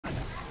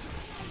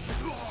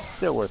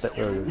Still worth it.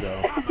 There you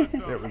go.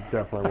 It was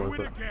definitely worth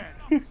it.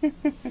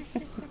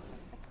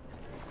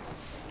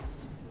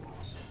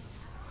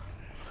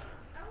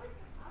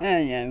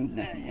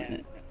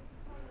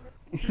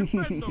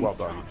 Well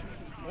done.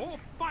 Or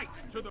fight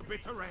to the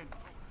bitter end.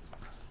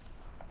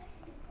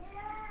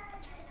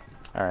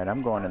 Alright,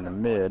 I'm going in the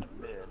mid,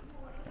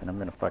 and I'm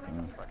gonna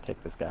fucking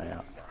take this guy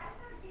out.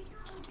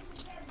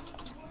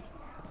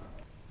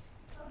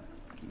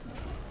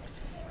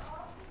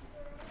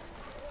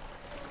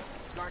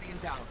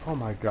 Oh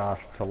my gosh,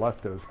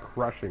 Telesto's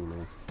crushing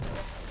me.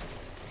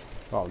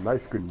 Oh,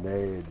 nice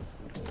grenade.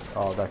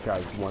 Oh, that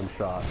guy's one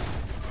shot.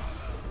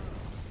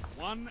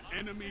 One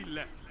enemy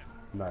left.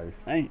 Nice.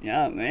 Hey,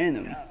 yeah,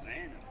 random.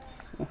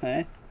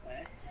 Okay.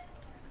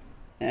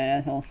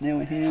 Yeah, I'll stay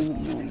with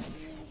him.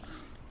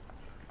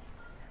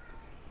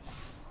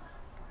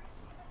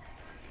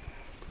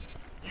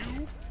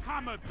 You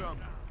hammered them.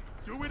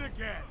 Do it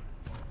again.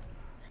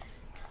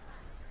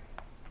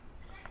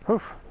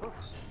 Oof.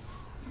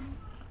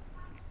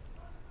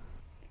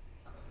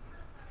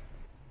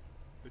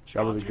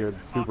 That was a good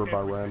super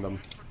by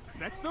random.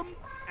 Set them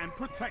and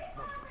protect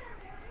them.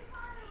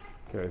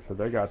 Okay, so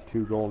they got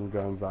 2 golden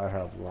guns, I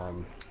have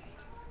 1.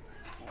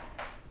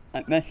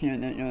 I bet you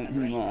that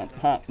you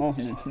pop both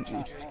of the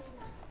super.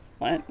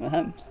 What? What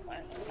happened?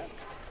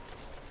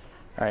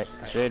 Alright,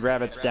 Jade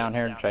Rabbit's down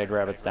here, Jade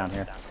Rabbit's down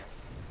here.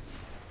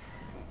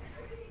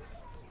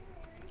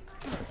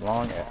 As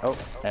long as, oh,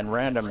 and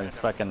Random is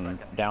fucking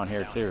down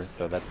here too,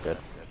 so that's good.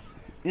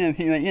 Get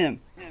him, get him.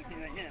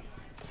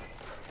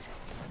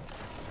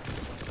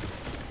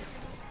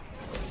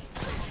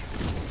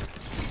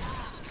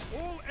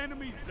 All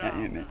enemies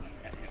down.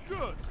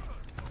 Good.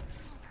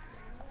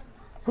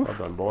 Well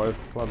done, boys.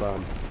 Well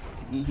done.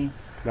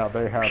 Now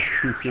they have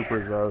 2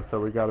 supers though, so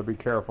we gotta be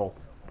careful.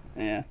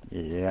 Yeah.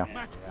 Yeah.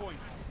 Match point.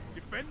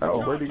 Defend the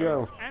Oh, where'd he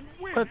go? and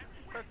win. What?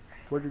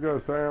 Where'd you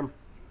go, Sam?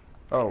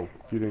 Oh,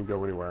 you didn't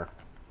go anywhere.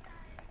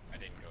 I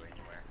didn't go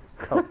anywhere.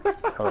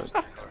 Oh.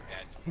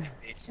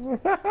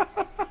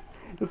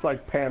 It's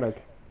like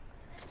panic.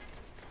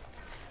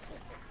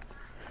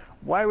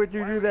 Why would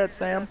you do that,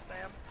 Sam?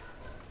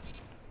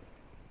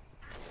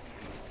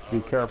 Be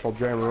careful,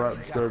 Jamie.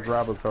 There's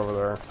rabbits over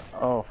there.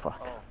 Oh,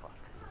 fuck.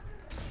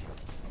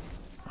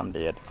 I'm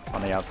dead.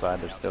 On the outside,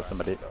 there's still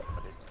somebody.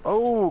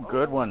 Oh,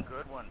 good one.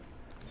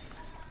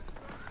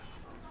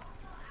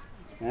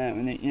 Yeah,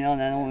 we need, you know,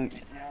 that only.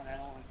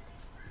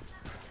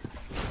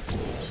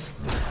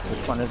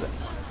 Which one is it?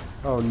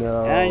 Oh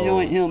no. Yeah, you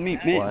ain't he'll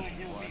meet me. What?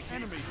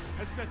 Enemy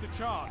has set a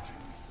charge.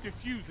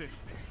 Defuse it.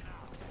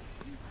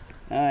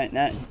 Alright,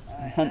 that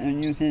Hunter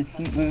used his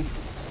super.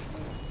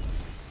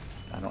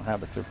 I don't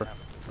have a super.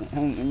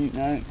 Hunter used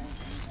that.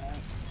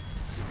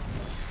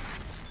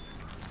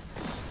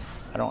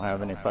 I don't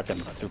have any fucking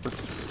supers.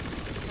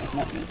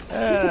 Not me.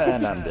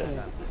 And I'm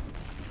dead.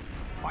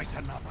 Fight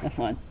another. That's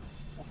fine.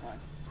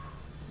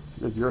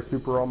 Is your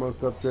super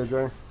almost up,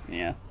 JJ?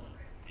 Yeah.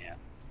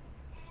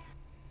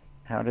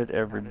 How did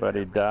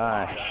everybody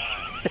die?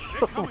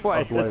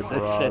 Why does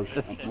this shit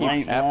just keep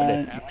Light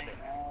happening? rod.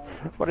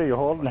 What are you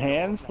holding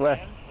hands? What?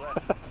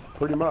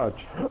 Pretty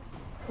much.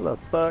 What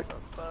the fuck?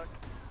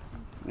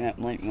 Yeah,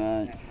 light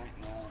rod.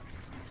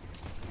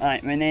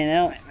 Alright, grenade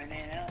out.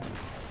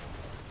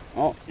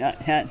 Oh, that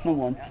had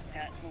someone.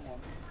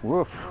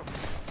 Woof.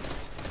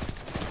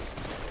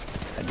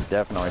 I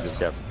definitely just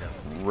got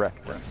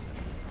wrecked him.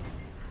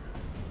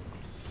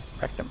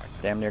 Wrecked him.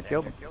 Damn near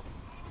killed him.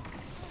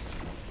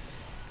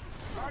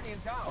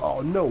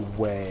 Oh, no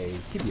way.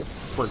 Give me a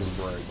friggin'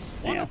 break.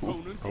 One Yeah.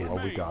 opponent Oh, well, we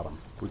remains. got him.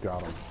 We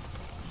got him.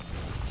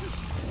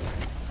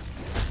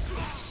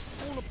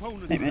 All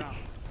opponents Hey, man. down.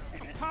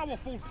 A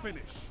powerful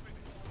finish.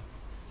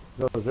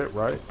 That was it,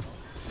 right?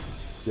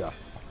 Yeah.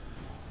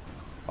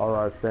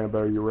 Alright,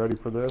 Sambo, you ready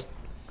for this?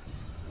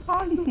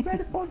 Are you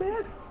ready for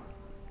this?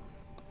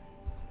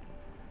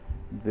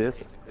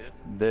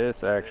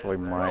 This actually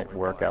might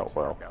work out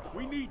well.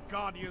 We need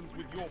guardians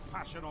with your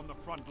passion on the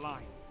front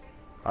lines.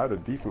 I had a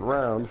decent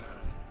round.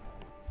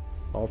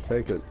 I'll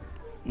take it.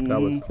 That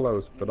was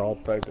close, but I'll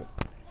take it.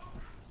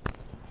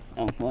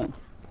 That was fun.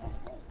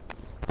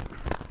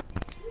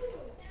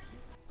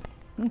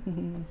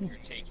 You're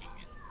taking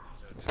it.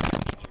 So there's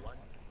one.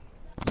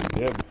 We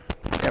did.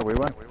 Yeah, we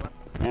won.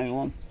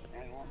 Everyone.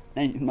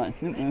 Thank you for my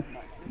super.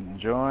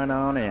 Join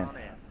on in.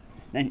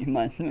 Thank you for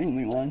my super,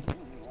 we won.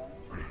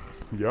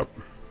 Yep.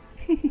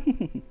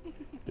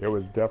 It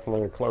was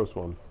definitely a close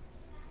one.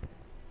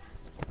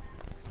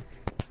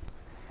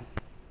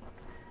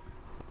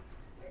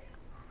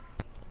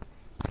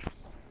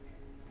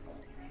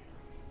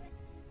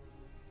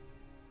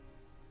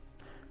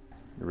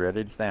 You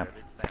ready, Sam?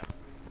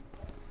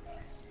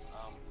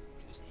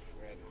 Just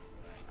grab it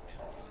right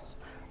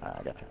now.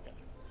 I got you.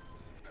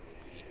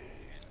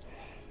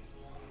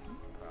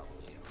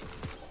 Probably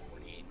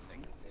 48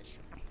 seconds-ish.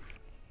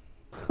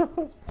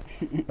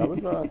 That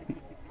was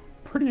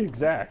pretty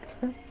exact.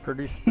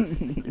 Pretty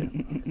specific.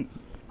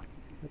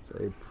 That's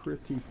a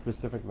pretty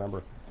specific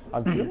number.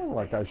 I'm feeling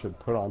like I should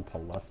put on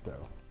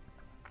Telesto.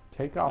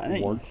 Take off I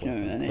think Ward you Clip should.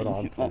 I and think put you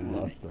on should up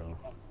them. Resto.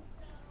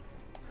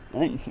 I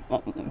think you should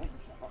up them.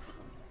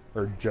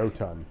 Or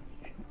Jotun.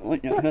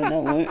 What, you heard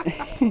that word?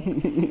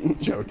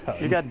 Jotun.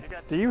 You got?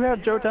 Do you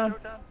have Jotun?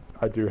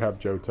 I do have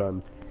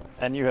Jotun.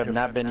 And you have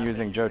not been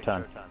using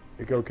Jotun.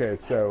 Okay,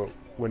 so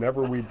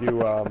whenever we do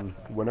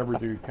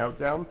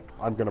countdown,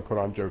 I'm gonna put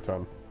on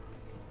Jotun.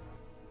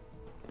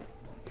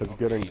 Cause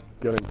getting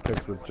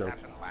pissed with What Jotun.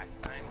 happened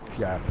last time?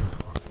 Yeah.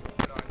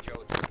 Put on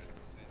Jotun,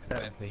 and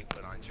then they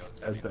put on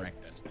Jotun and then-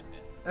 wrecked us with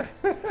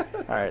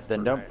it. Alright,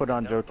 then don't put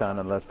on Jotun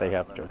unless they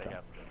have Jotun.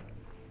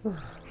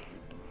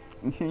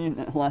 You should use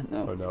that last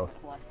Oh note. no.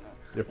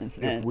 If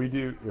Instead. we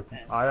do, if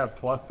I have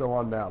Telesto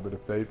on now, but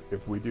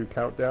if we do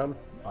countdown,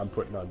 I'm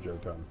putting on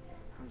Jotun.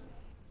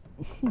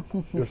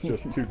 It's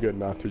just too good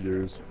not to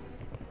use.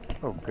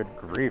 Oh, good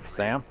grief,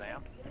 Sam.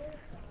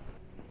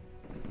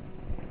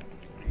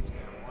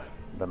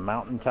 The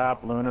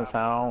Mountaintop, Luna's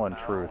Howl, and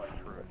Truth.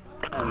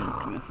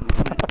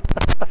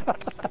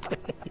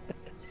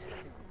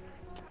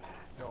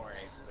 Don't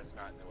worry, that's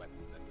not the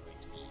weapons I'm going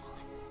to be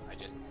using. I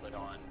just put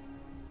on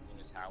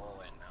Luna's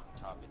Howl and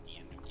Mountaintop at the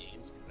end of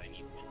games because I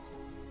need wins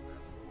with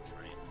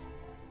trying.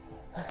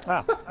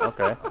 Ah,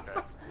 okay.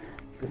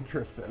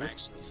 Interesting. I'm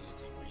actually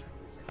using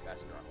Recluse and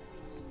Best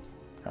Recluse,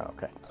 Oh,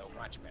 okay. so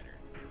much better.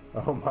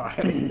 Oh my.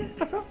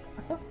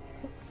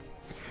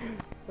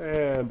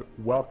 And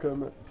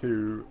welcome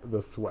to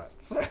the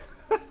sweats.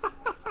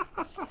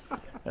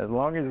 As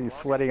long as he's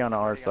sweaty on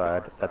our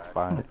side, that's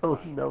fine.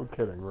 No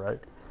kidding, right?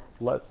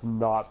 Let's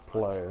not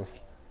play.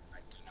 I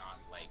do not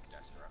like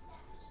Best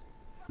Recluse.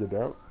 You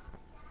don't?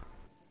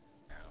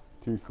 No.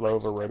 Too slow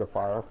of a rate of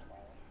fire?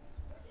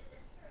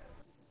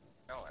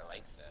 No, I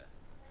like the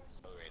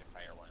slow rate of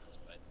fire ones,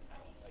 but I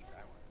don't like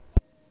that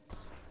one.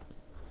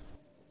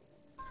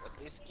 What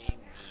this game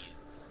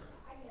needs,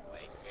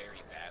 like,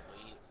 very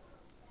badly,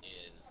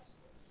 is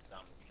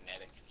some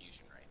kinetic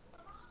fusion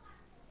rifles.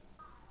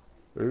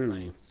 Ooh.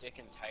 I'm sick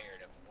and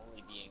tired of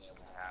only being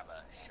able to have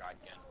a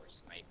shotgun or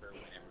sniper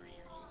whenever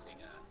you're using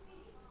a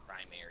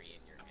primary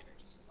in your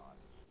energy slot.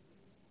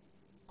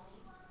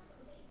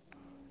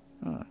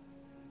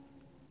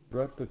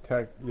 Threat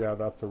detect, yeah,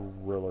 that's a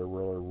really,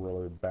 really,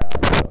 really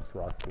bad Best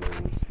Rock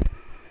Blues.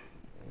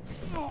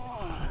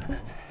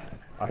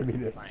 I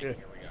mean, Fine, here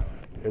we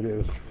go. it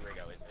is Here we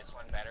go. Is this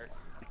one better?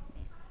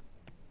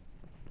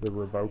 the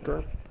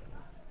Revoker.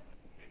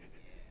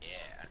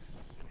 Yeah.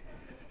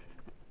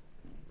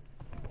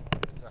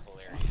 It's a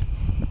hilarious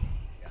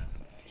gun.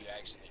 You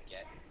actually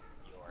get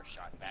your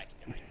shot back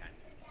every time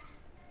you miss.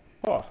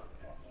 Huh.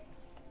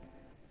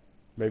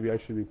 Maybe I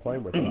should be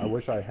playing with it. I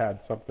wish I had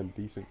something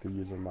decent to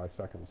use in my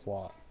second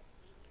slot.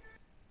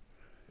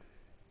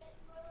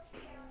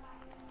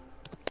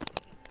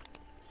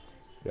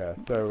 Yeah,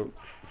 so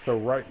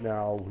right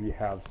now we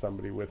have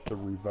somebody with the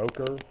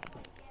Revoker,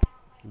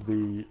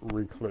 the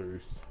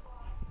Recluse,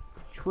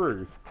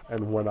 Truth,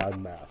 and When I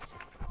Mask.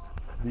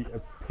 The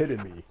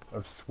epitome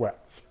of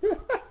sweats.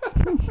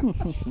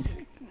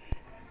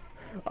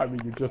 I mean,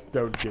 you just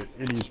don't get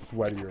any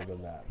sweatier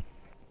than that.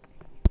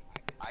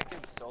 I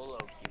could solo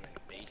queue and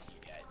face you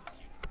guys if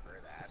you prefer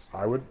that.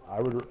 I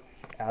would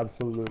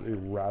absolutely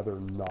rather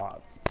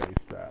not face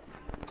that.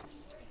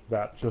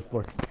 That just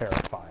looks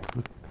terrifying.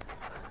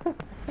 Okay,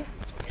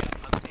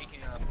 I'm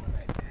taking off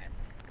my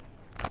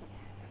mask.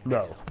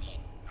 No.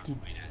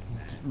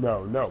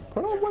 No.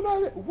 Put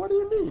on what do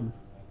you mean?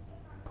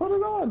 Put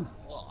it on.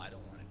 Well, I don't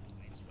want to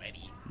be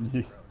sweaty. You,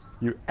 It's gross.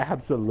 you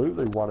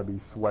absolutely want to be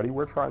sweaty.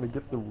 We're trying to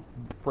get the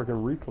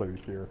freaking Recluse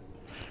here.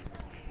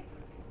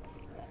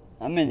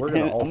 I'm in We're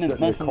gonna all sit in the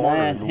busting my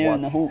corner ass and here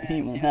and the watch. whole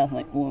team will have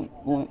like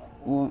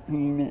one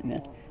minute now.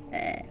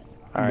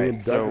 All Me right,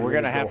 and so Doug we're are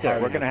gonna gonna have go to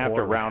hide in the have to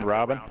corner. round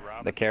robin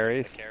the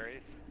carries.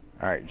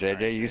 All right,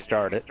 JJ, you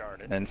start it.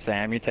 Then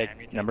Sam, you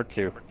take number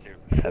 2,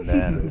 and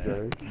then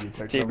JJ, you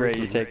take Tigray, number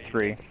you two. take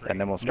 3, and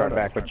then we'll start No.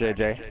 back with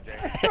JJ.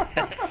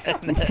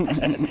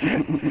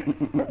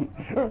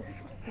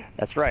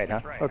 That's right, huh?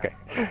 Okay.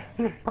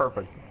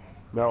 Perfect.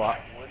 No, I,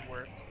 Would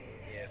work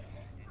if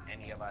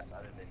any of us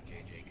other than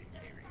JJ could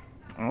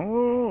carry.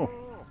 Oh,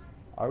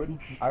 I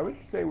would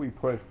say we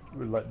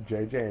let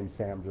JJ and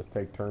Sam just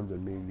take turns,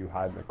 and me and you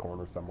hide in the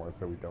corner somewhere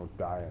so we don't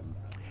die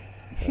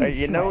and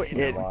you know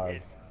get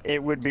alive.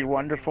 it would be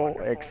wonderful,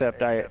 except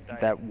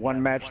that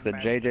one match that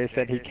JJ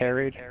said he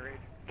carried,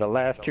 the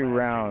last 2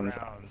 rounds,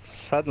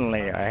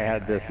 suddenly I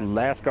had this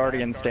last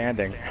Guardian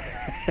standing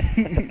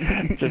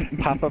just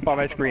pop up on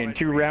my screen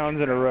 2 rounds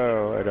in a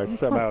row, and I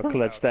somehow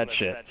clutched that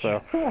shit.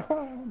 So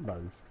Nice.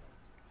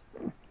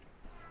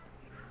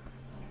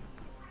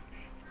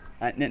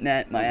 I did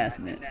that my ass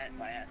did.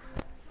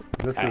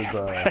 This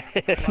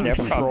is it's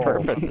never on control.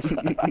 purpose.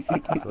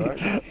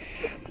 Right?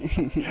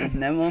 It's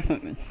never on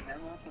purpose.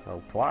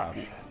 Oh, Clash.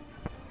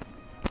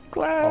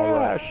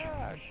 Clash.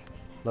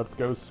 Let's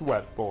go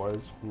sweat,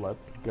 boys. Let's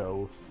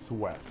go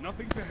sweat.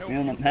 Nothing to help We're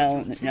on you the but power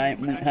your of the two giant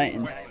blue magic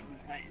titan. weapons.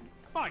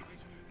 Fight!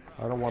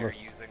 I don't want You're to.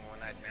 using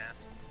one-eyed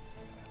mask.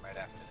 I might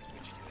have to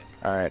switch to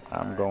it. All right,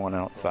 I'm going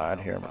outside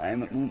here. I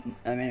am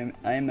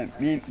a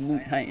blue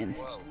titan.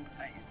 Whoa.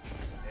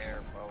 There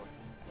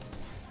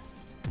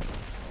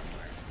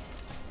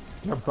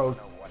They're both.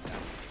 know what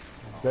happened.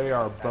 They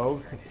are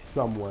both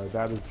somewhere.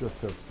 That is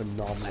just a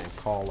phenomenal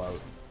call out.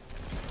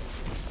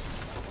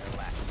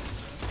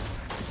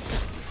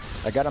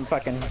 I got him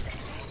fucking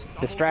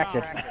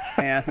distracted.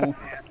 Asshole.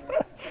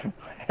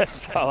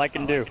 That's all I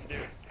can do.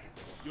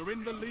 You're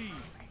in the lead.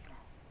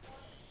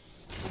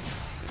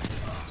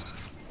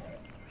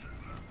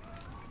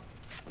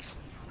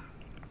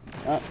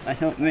 Oh, I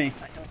helped me.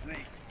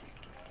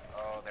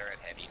 Oh, they're at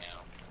heavy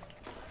now.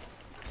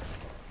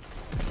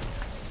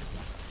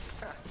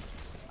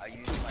 I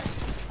use my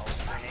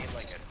pulse grenade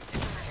like a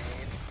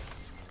grenade.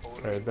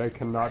 Totally Okay, they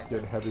cannot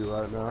get heavy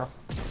right now.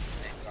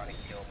 They've got a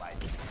kill by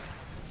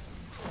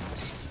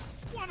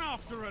One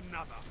after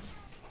another.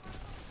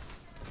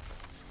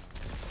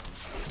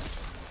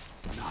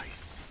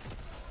 Nice.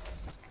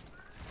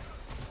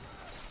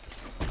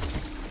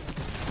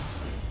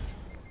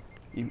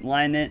 You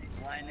blind it.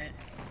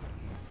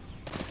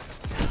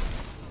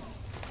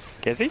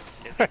 Is he?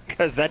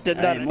 Because that did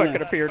not Hey, fucking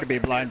look. appear to be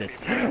blinded.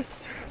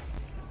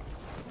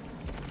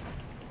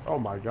 Oh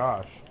my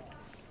gosh.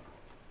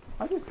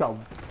 I just got.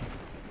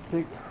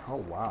 Oh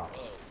wow.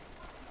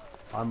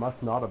 I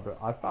must not have been.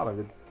 I thought I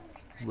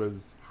was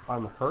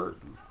unhurt.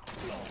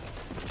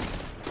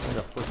 I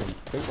got freaking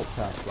single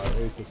tapped by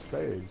Ace of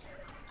Spades.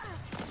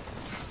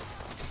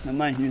 I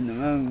might use the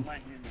road.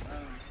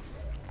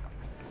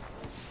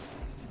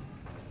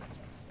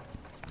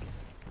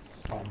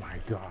 Oh my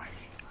gosh.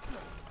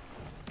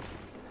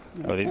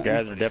 Oh, these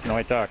guys are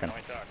definitely talking.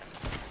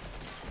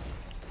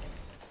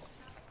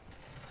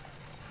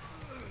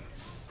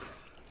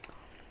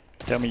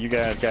 Tell me you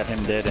guys got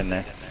him dead in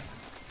there.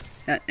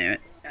 God damn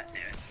it.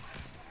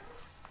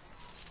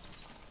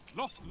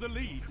 Lost the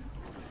lead.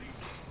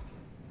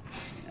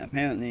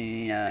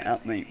 Apparently,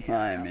 Outbreak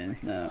 5 is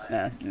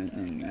faster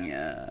than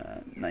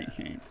the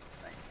Nightshade.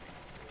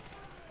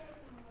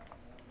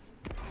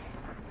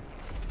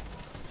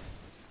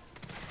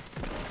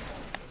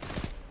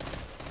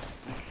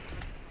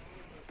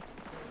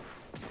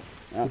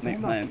 Outbreak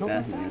 5 is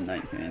faster than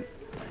Nightshade.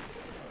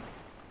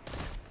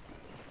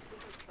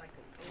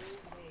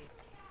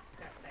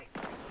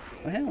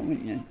 What the hell are we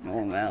just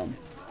going around?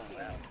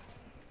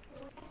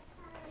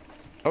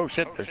 Oh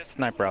shit, there's a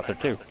sniper out there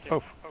too.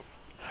 Oh.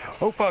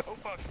 Oh fuck.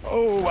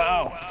 Oh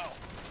wow.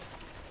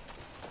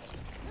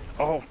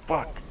 Oh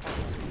fuck.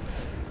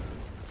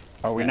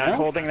 Are we not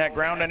holding that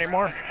ground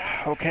anymore?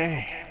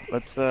 Okay.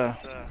 Let's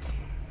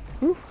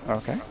whew,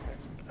 okay.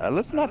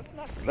 Let's not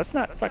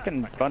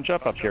fucking bunch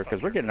up here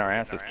because we're getting our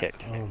asses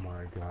kicked. Oh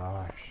my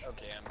gosh.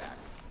 Okay, I'm back.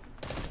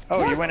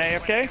 Oh, you went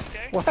AFK?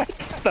 What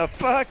the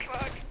fuck?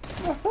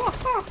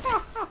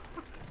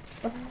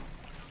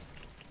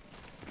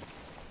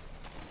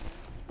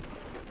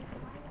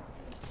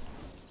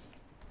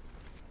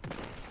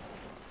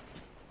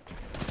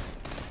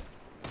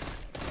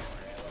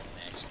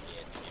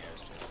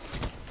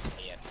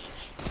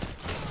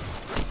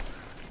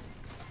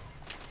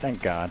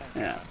 Thank God.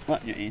 Yeah,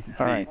 what you eat?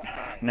 Alright,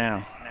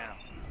 now.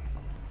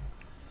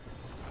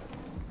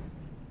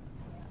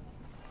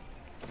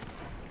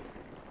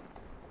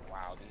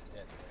 Wow, these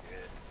guys are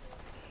good.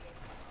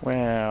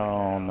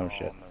 Well, no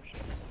shit.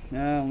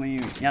 No, we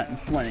got the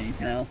sweaty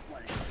now.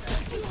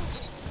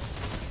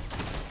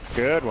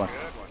 Good one.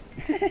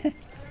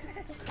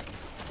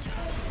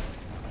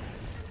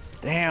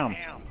 Damn.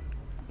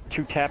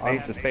 Two tap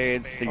ace of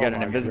spades. You got an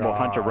my invisible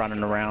hunter God.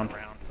 running around.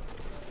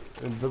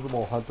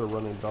 Invisible Hunter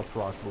running Dust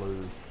Rock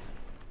Blues.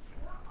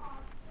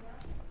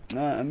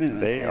 No, I mean,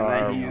 They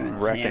right are here in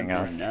wrecking Hamburg,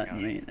 us. Not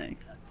anything.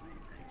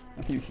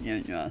 I think she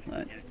get you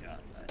outside.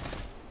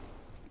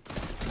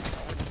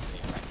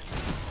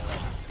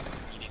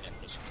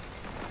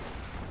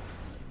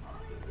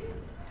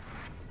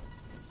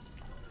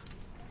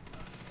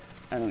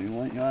 I don't even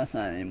want you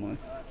outside anymore.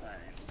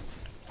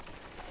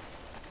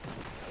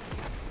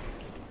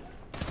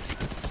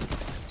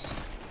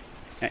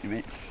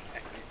 Activate.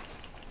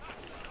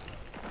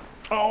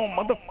 Oh,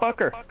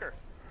 motherfucker.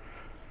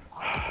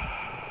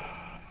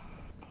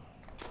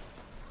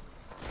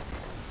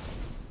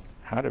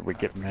 How did we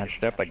get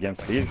matched up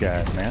against these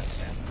guys, man?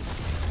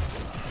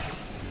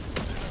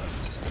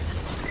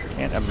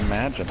 Can't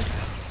imagine.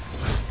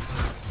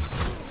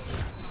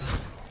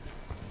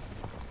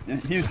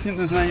 Houston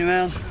was running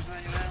around.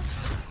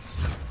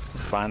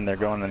 It's fine, they're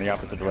going in the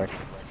opposite direction.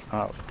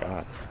 Oh,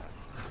 God.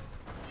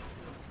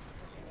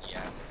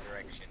 Yeah, the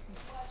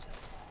directions.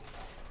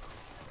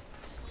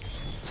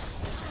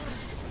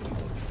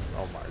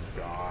 Oh my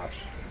gosh.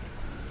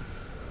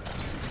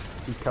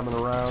 He's coming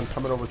around,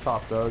 coming over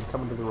top, Doug,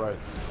 coming to the right.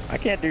 I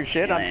can't do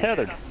shit, I'm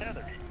tethered.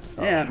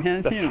 Yeah, I'm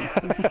here too.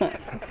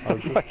 I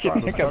was just What do you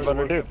trying think to I'm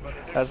gonna look- do?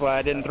 That's why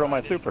I didn't throw my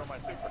super.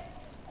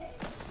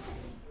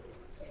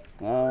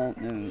 Well,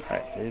 no.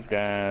 Alright, these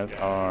guys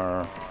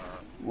are...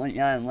 One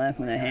guy left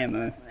with a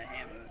hammer.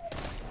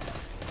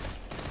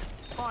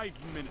 5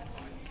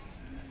 minutes.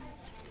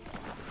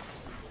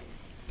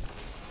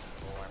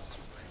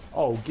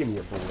 Oh, give me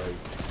a break.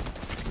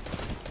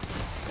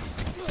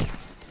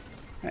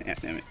 God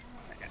damn it.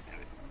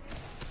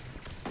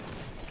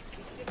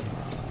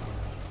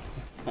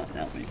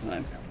 help me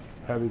climb.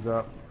 Heavy's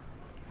up.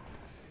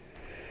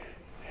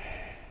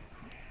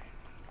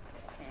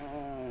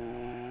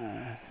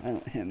 I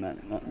don't hit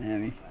nothing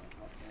heavy.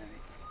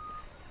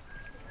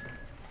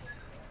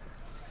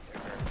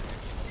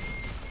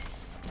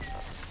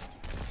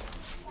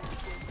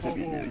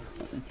 Maybe heavy.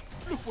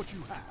 Look what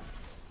you have.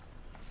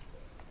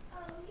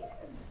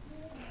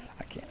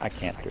 I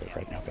can't do it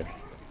right now, baby.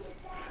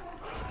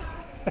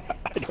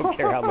 I don't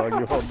care how long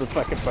you hold the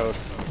fucking phone.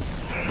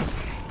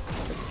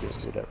 I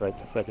can't do that right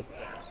this second.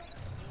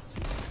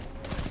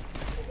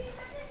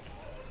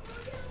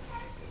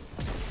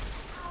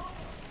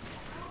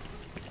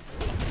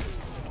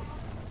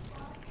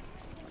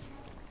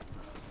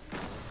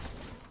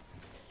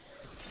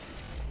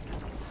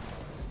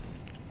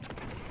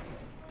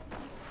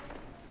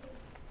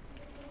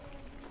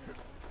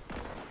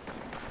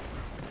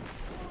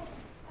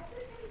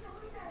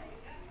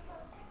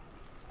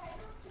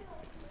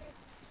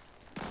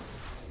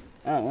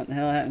 Oh, what the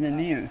hell happened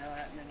to you?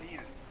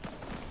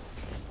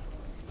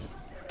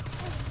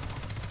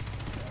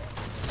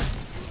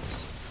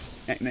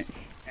 Hey, mate.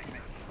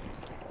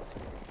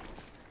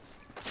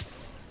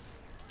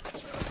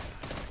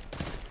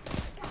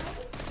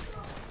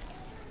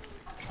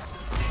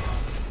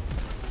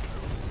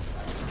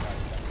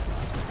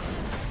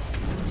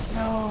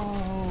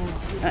 No!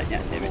 Ah,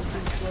 yeah, damn it.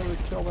 Really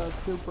kill that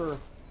super.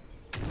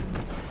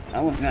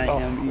 I wasn't gonna Oh,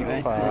 him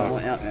either. I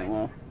went out that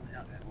well.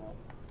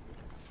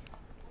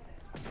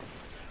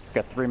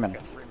 Got 3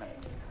 minutes.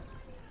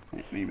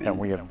 Maybe And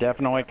we have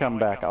definitely come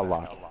back a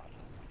lot.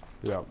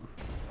 Yep.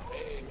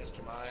 Hey,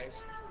 Mr.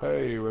 Mize.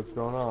 Hey, what's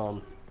going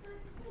on?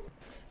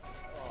 Oh,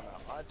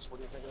 not much. What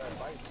do you think of that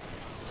fight?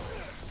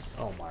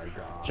 Oh my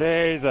god.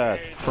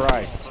 Jesus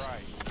Christ.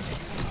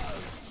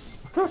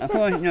 I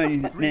thought you know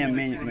you damn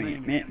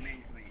man.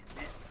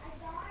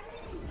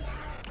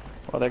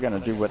 Well, they're gonna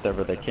do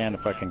whatever they can to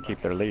fucking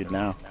keep their lead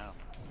now.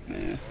 Yeah.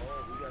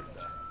 Oh, we got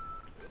the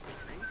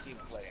green team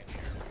playing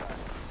here. We got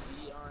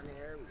C on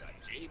here. We got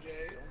JJ.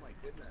 Oh my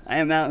goodness. I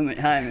am out with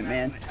Hyman,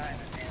 man.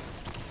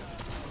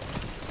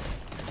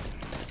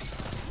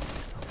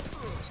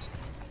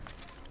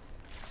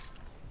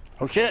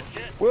 Oh shit!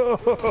 Whoa!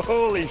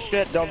 Holy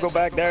shit! Don't go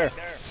back there.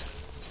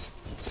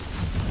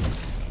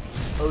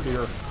 Oh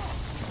dear.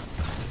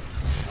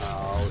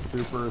 Oh,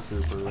 super.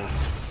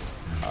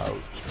 Ouch.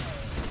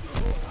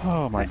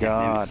 Oh my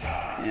god.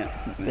 Yeah.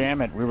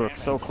 Damn it! We were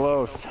so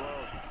close.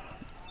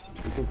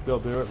 We can still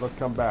do it. Let's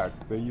come back.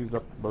 They used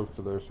up most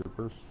of their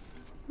supers.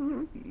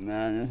 Man,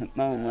 there's a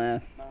bone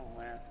left.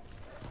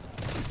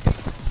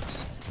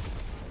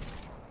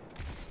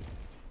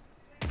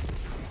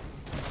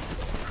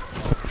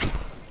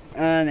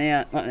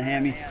 Yeah, what the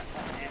hammy.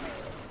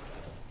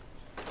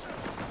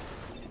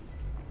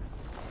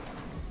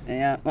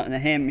 Yeah, what the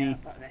hammy.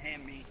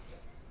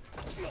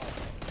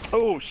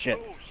 Oh shit!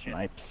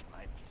 Snipes.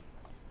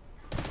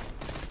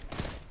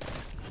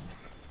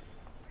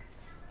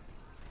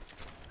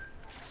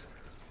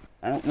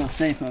 I don't feel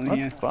safe over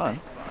here. That's fun.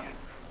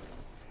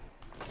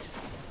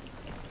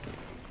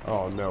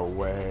 Oh, no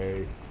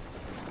way.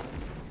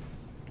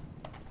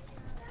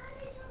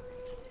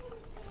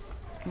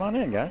 Come on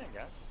in, guys.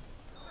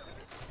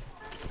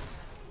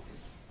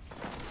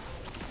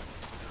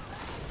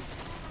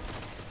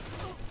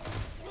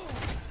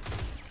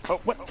 Oh,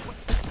 what?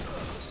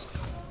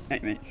 Hey,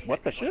 mate.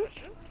 What the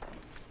shit?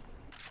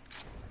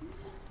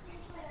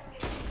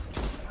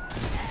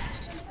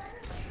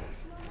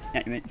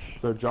 Hey, mate.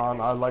 So, John,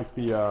 I like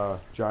the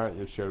giant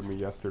you showed me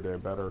yesterday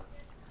better.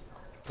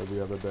 Or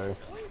the other day.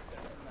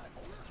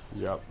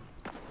 Yep.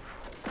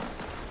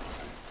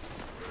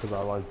 Because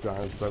I like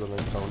giants better than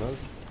Konas.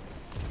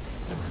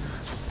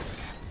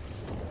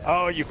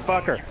 Oh, you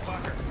fucker!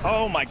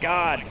 Oh my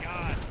god!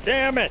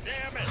 Damn it!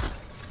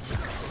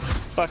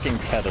 Fucking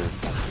tethers.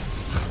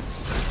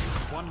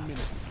 1 minute.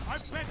 I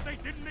bet they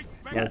didn't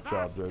expect Nice that.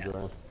 job,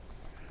 JJ.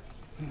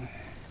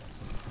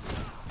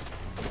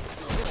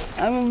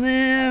 I will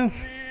live!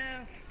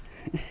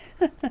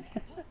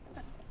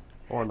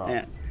 Or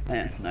not.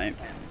 Yeah, snipe.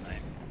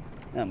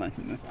 Not much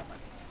of it.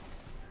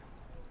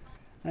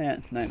 Yeah,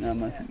 snipe, not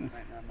much of it.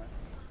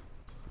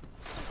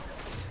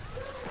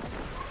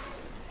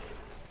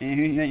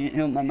 You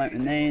help my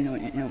grenade or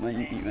you help my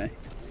anyway.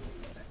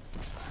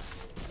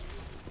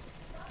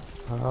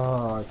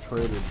 Oh, I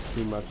traded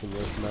too much in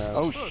this match.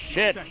 Oh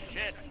shit!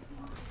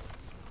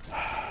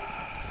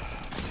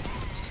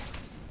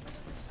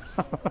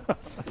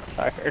 So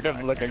tired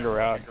of looking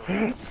around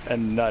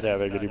and not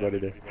having anybody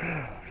there.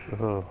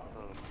 Oh.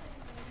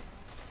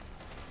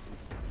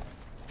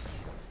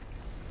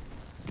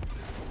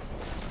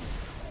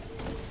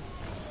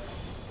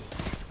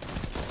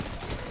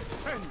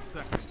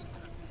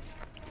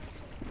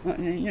 What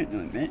are you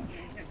doing, bitch?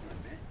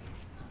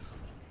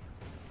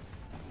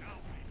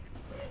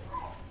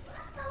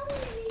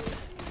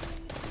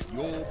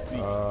 You're beaten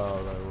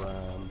Oh, they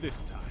ran.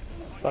 this time.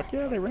 Fuck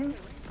yeah, they ran.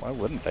 Why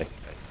wouldn't they?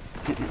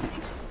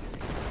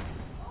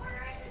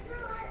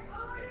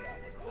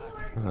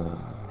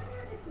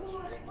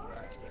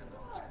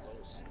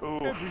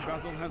 Oof. Every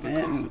battle has a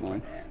Yeah,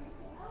 consequence.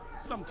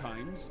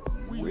 Sometimes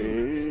we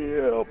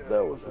lose. Well,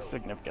 that was a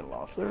significant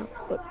loss there,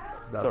 but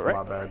That's it's all right.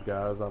 my bad,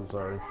 guys. I'm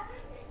sorry.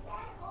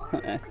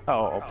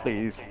 Oh,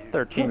 please.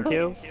 13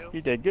 kills?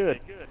 You did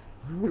good.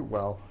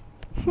 Well,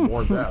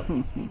 more deaths.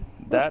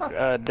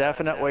 That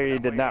definitely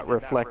did not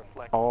reflect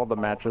all the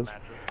matches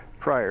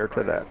prior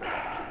to that. Their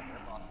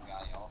bottom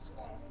guy also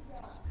had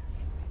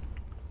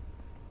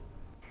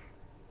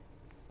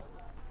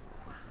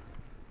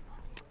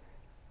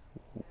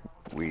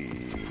 14.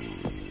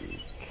 We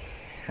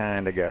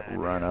kind of got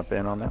run up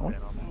in on that one,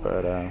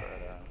 but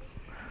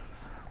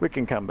we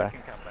can come back.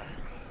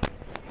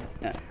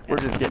 We're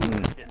just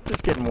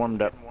getting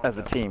warmed up as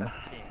a team.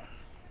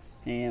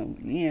 Hell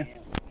yeah.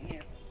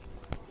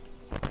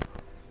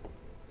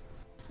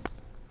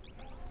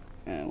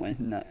 Why is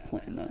it not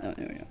playing? No,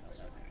 there we go.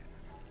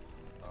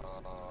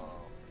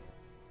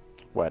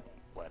 What?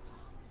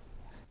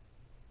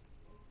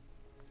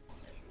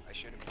 I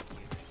should have been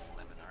using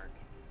lemon arc.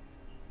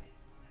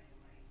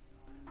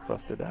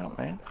 Busted out,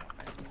 man.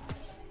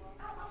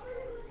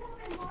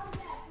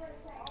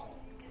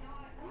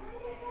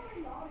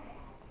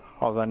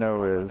 All I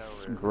know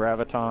is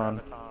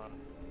Graviton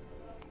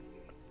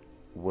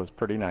was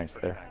pretty nice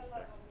there.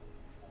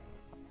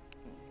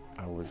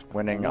 I was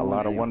winning a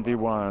lot of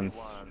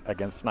 1v1s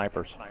against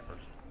snipers.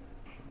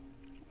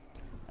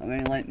 I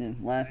really like this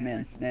last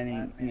man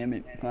standing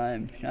Gambit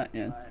 5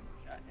 shotgun.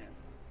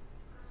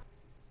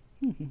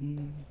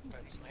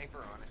 But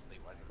sniper honestly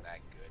wasn't that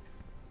good.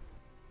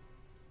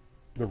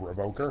 The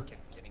revoker?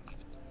 Kept getting me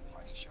with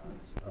body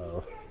shots.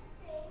 Oh.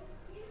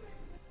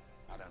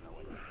 I don't know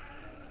what.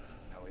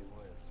 No, it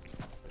was.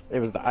 It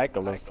was the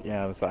Icarus.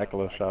 Yeah, it was the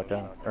Icarus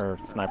shotgun or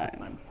sniper.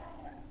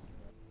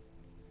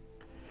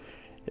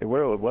 It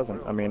really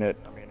wasn't. I mean, it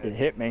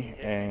hit me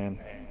and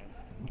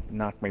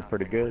knocked me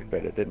pretty good,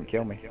 but it didn't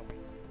kill me.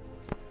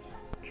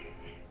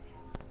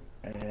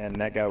 And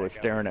that guy was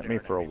staring at me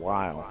for a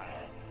while,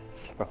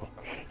 so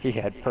he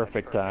had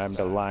perfect time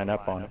to line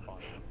up on it.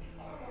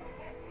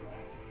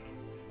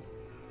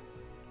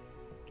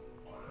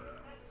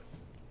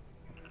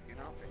 You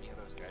know if any of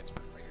those guys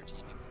were fire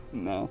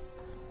teaming? No.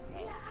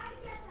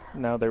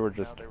 No, they were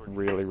just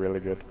really, really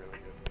good.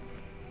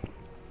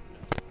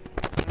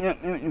 Yeah,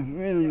 it was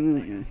really,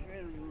 really good.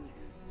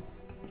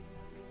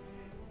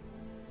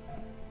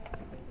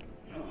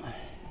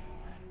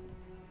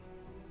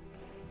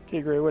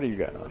 Tigray, what do you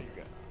got on?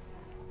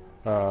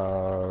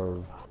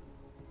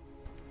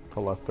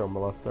 Calesto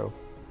Molesto.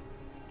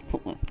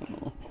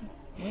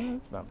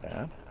 It's not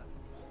bad.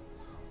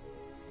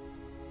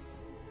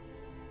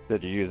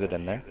 Did you use it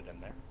in there?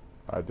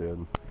 I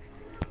did.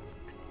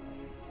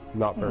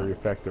 Not very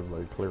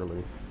effectively,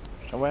 clearly.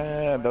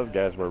 Well, those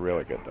guys were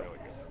really good though.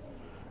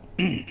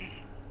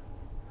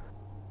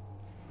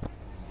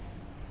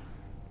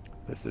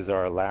 This is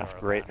our last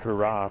great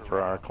hurrah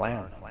for our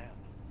clan.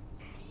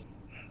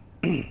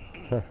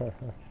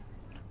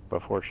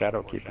 Before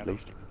Shadowkeep, at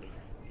least.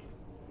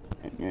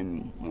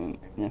 And then,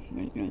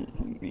 definitely going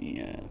to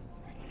be,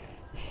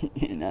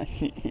 not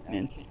shit.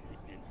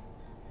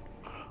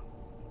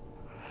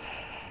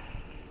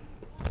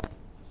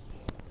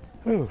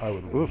 I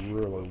would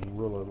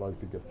really like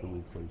to get the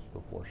Recluse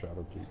before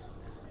Shadowkeep.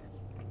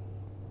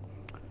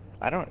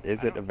 I don't.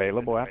 Is it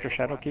available after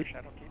Shadowkeep?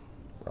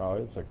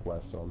 It's a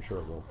quest, so I'm sure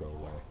it won't go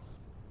away.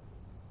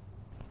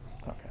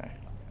 Okay.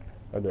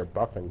 And they're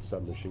buffing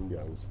submachine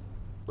guns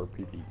for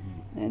PvE.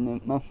 And the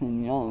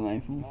muffin yellow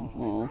rifles as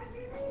well.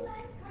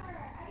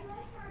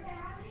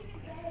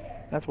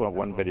 That's what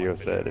one video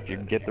said. If you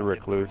get the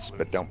Recluse,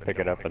 but don't pick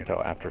it up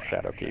until after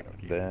Shadowkeep,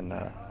 then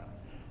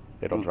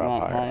it'll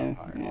drop higher.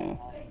 Yeah.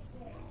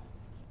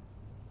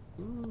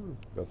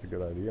 That's a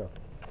good idea.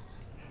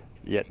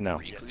 Yet no.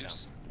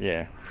 Recluse?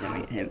 Yeah.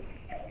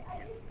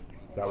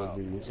 That would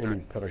be any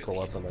pinnacle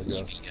weapon, I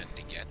guess. Easy gun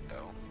to get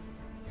though.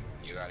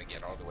 You gotta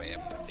get all the way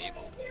up to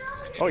Fabled.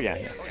 Oh yeah.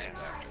 Ascend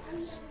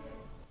afterwards.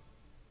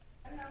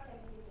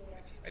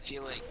 I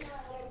feel like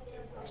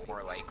it's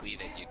more likely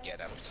that you get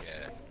up to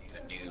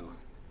the new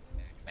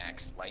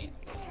max light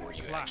before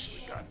you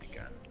actually got the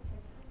gun.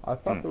 I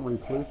thought the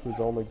Recluse was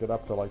only get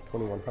up to like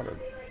 2100.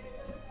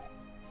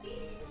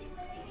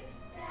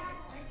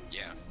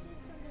 Yeah.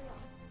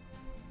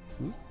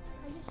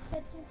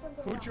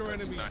 Put your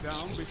enemies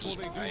down before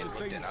they I do the looked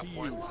same it up to you.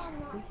 once.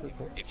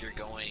 If you're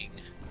going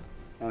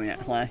Oh yeah,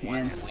 flash one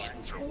in. win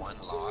for one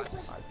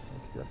loss,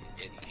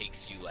 it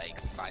takes you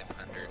like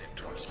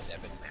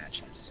 527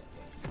 matches.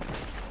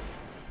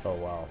 Oh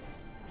wow.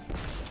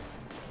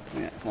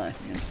 Yeah, flash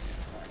in.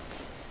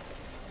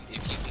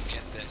 If you can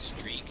get the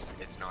streaks,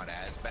 it's not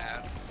as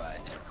bad, but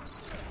it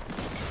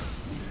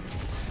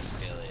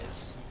still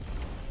is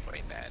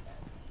quite bad.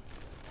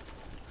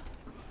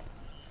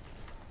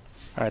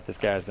 Alright, this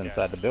guy's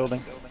inside the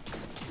building.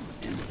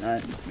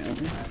 Inside the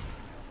building.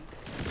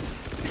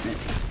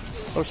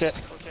 Oh shit.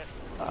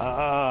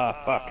 Ah,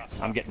 fuck.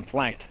 I'm getting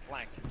flanked.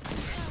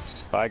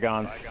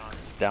 Bygones.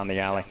 Down the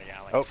alley.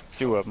 Oh,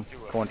 two of them.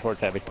 Going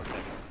towards heavy.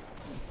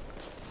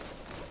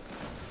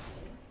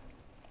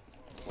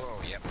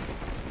 Whoa, yep.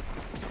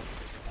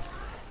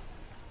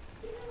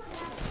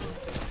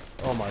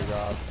 Oh my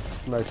god.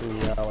 Sniping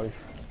the alley.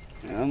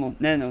 I'm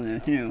almost dead on there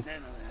too.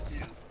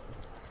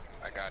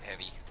 I got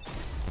heavy.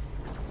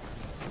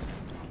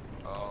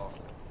 Oh.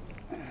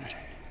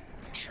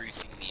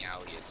 Truthing the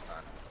alley is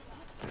fun.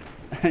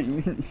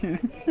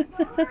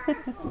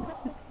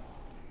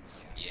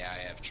 Yeah, I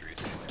have truth.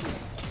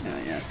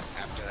 Oh yeah.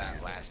 After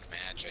that last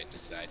match, I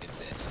decided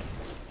that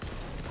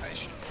I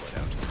should put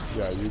out.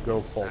 Yeah, you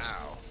go full.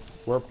 Ow.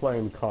 We're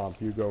playing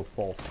comp, you go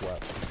full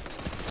sweat.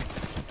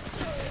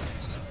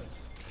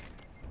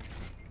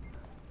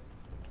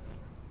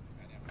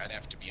 I'd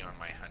have to be on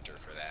my hunter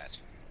for that.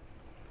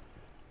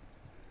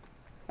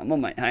 I'm on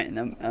my height, and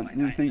I'm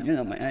doing pretty good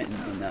on my height, and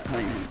I'm not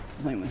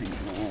playing with him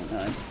for a long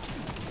time.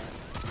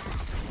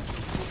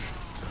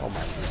 Oh my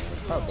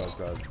goodness, how'd that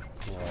go?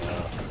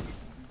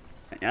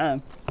 Yeah.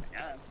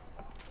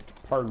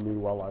 Pardon me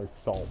while I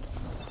salt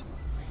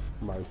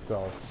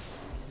myself.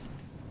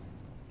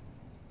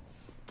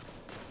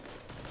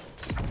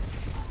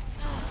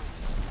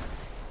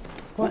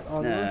 What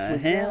on the earth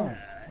was hell?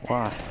 that?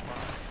 Wow. I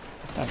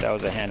thought that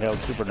was a handheld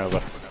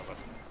supernova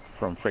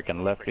from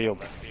freaking left field.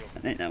 I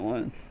think that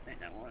was.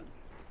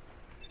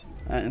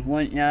 There's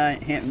one guy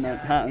hitting the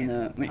top of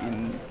the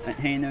freaking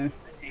container.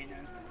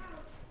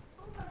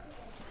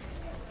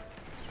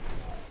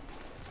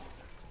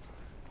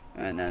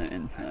 Another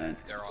inside.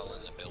 They're all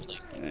in the building.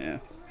 Yeah.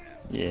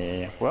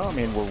 Yeah. Well, I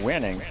mean, we're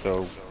winning,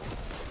 so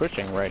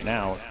pushing right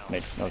now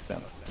makes no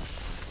sense.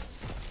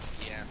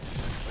 Yeah.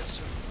 Let's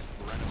just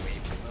run away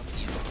from them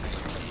the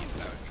entire game.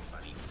 That would be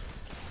funny.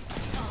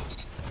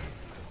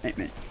 Wait a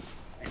minute.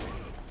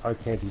 I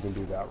can't even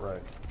do that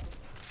right.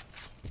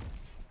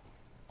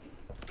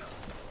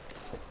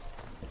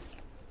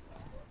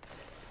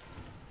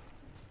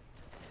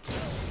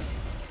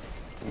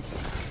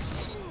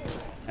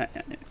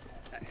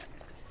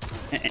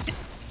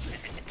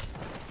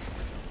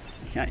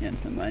 Shotgun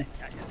somebody.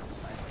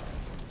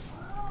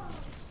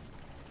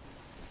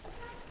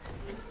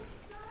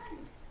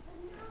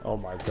 Oh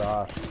my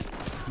gosh.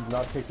 He's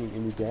not taking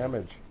any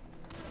damage.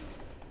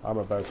 I'm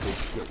about to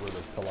get rid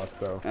of Celeste.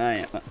 Oh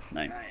yeah,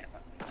 snipe.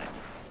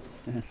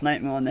 There's a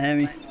sniper on the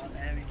heavy.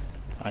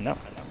 I know.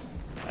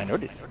 I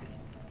noticed.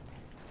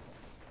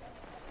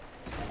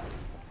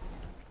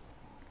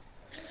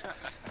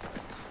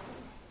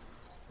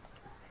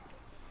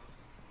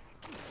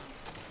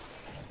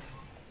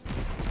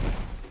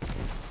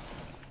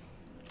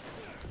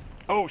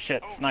 Oh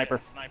shit, sniper.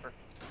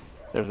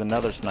 There's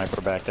another sniper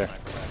back there.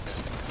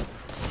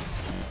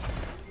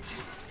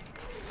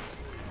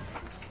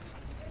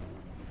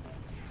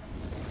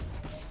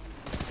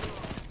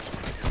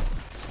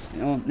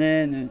 Oh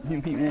man, there's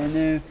two people in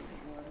there.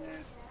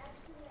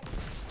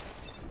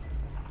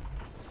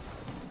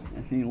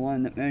 I see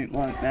one that very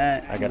like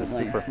that. I got a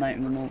like super.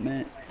 sniping a little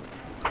bit.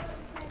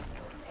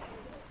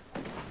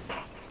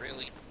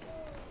 Really?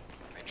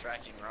 My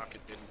tracking rocket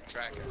didn't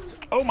track it.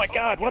 Oh my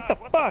god, what the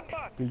fuck?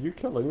 Did you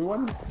kill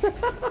anyone?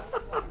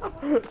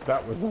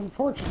 That was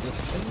unfortunate.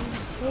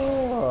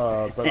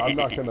 But I'm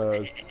not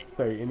gonna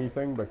say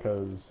anything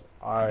because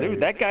Dude,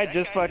 that guy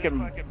just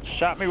fucking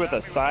shot me with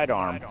a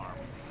sidearm.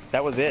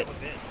 That was it.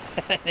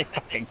 He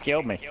fucking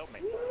killed me.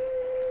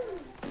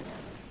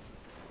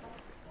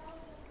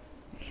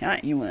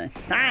 Shot you with a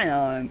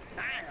sidearm.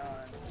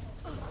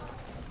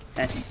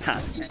 That's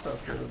impossible.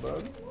 That's good,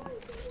 bud.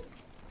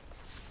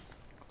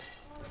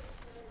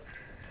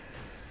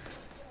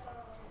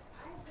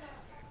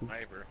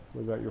 Sniper.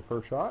 Was that your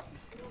first shot?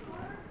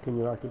 Can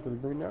you not get to the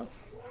green now?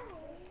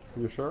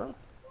 You sure?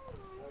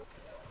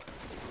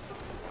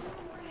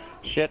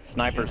 Shit,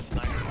 snipers.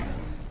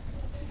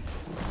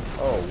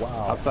 Oh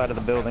wow. Outside of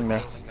the building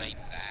there. Snipe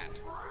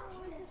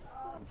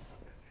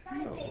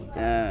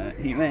that.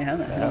 He may have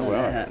that. Yeah, well.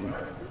 That happened.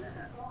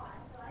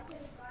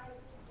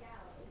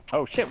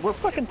 Oh shit, we're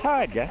fucking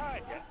tied,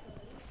 guys.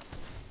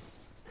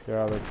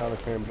 Yeah, they kind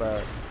of came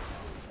back.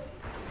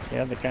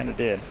 Yeah, they kind of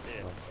did.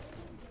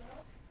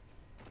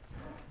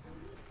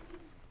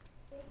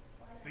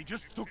 They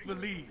just took the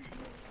lead.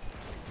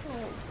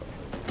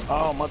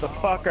 Oh,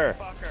 motherfucker.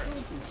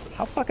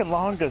 How fucking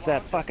long does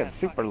that fucking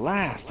super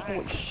last?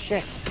 Holy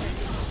shit.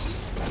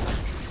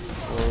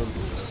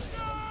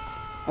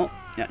 Oh,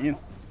 got you.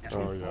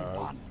 Oh yeah.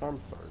 I'm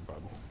sorry,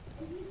 bud.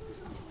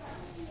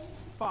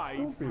 5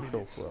 Don't be so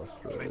minutes. Plenty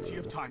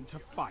frustrated. of time to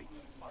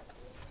fight.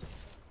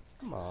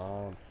 Come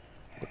on.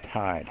 We're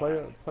tied. Play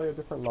a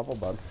different level,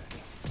 bud.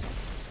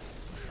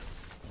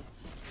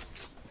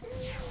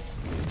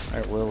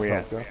 Alright, where are we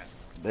at? Okay.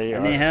 They I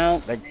are. need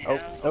help.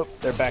 Oh,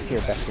 they're back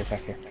here, back here,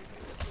 back here.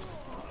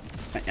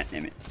 God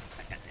damn it.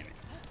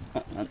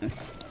 Oh, nothing.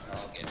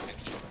 I'll get heavy.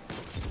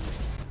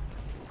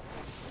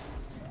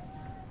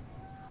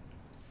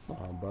 Come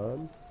on,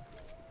 bud.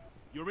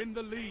 You're in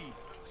the lead.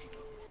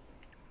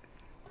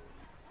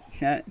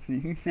 Chat,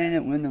 did you say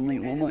that win the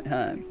lead one more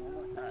time?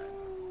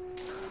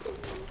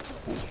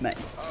 Oh, smack.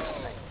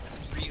 Oh,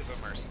 3 of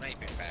them are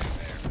sniping back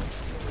there.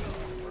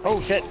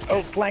 Oh shit,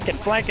 oh, flanking,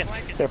 flanking.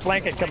 They're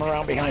flanking, come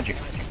around behind you.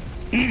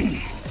 They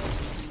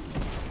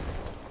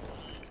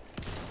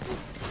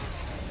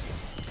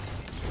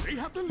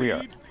have the lead. We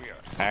are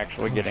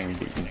Actually getting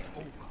beaten.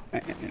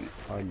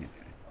 I'm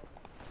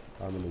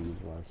gonna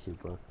use my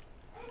super.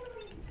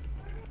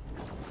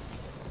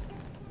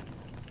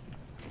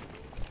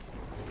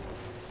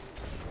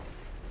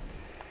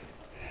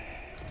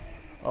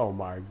 Oh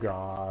my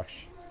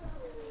gosh.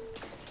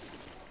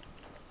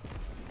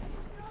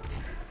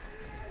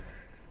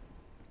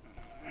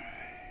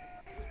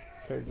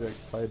 Okay, Jake,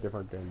 play a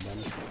different game then.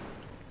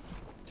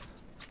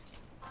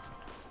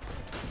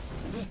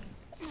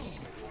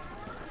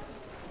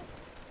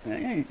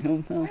 Hey, kill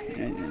himself.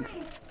 Yeah.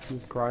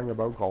 He's crying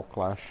about Golf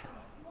Clash.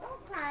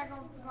 I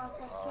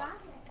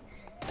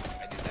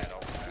do that all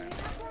the time.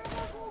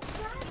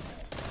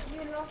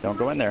 Don't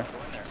go in there.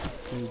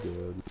 He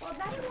did.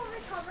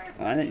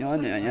 I didn't go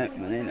in there yet,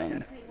 but they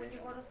don't.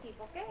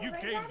 You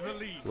gave the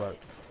lead. Right.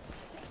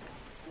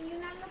 Can you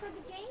not look at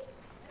the games?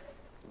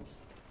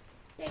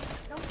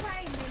 Don't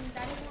cry, then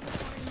that is what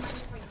we're in my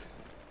screen.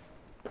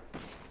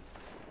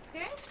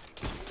 Okay?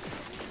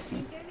 Give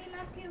me the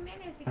last few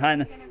minutes because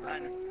Behind it's us. gonna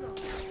go slow.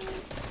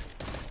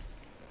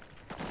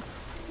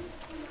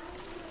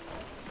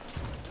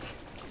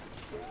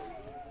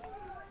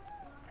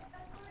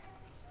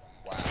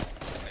 Wow,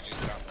 I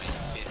just got my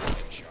fifth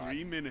headshot.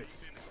 3 minutes.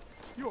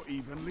 You're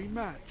evenly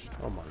matched.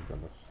 Oh my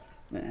goodness.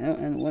 The hell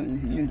and what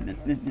is using this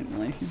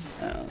manipulation?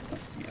 Oh, fuck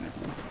you.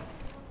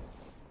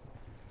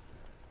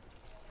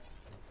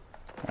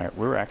 Alright,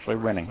 we're actually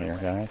winning here,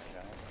 guys.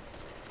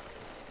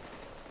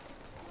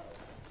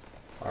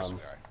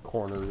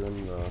 Cornered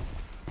in the...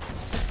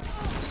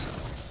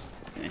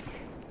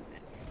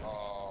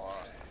 Oh,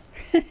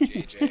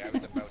 JJ, I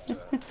was about to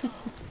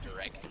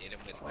direct hit him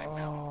with my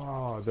mouth.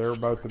 Oh, they're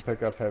about to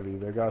pick up heavy.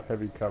 They got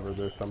heavy cover.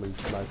 There's somebody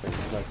sniping.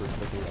 Sniper's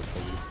picking up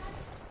heavy.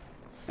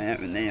 I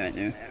have a name, I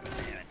do.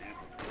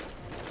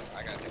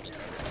 I got heavy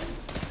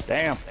cover.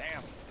 Damn.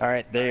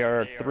 Alright, they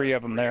are 3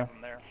 of them there.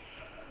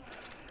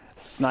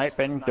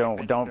 Sniping,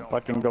 don't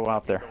fucking go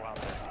out there.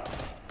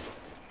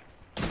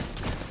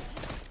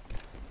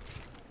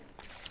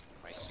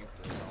 My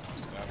super is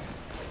almost up.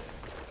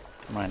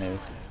 Mine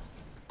is.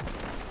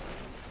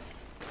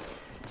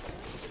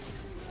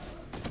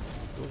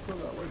 Don't go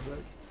that way,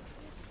 Jake.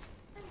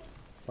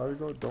 How do you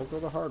go? Don't go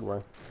the hard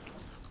way.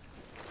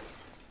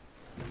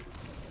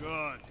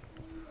 Good.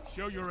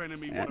 Show your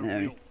enemy Yeah, what a no.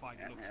 real fight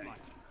looks like.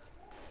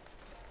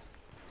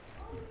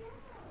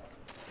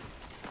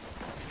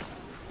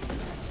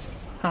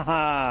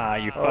 Haha,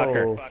 you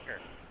fucker. Oh.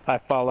 I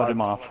followed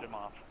him off.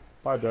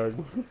 Bye,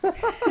 Doug.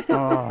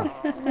 Oh.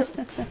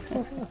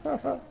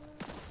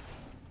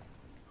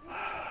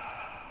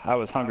 I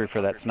was hungry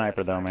for that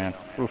sniper though, man.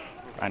 Oof,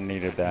 I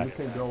needed that. You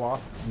can go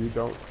off. You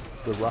don't.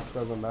 The rough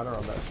doesn't matter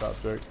on that shot,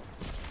 Jake.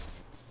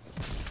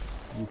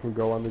 You can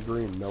go on the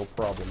green, no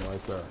problem,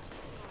 right there.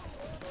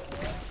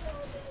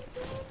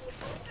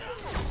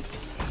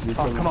 You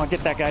Oh, can- come on, get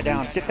that guy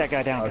down. Get that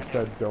guy down. I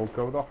said don't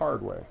go the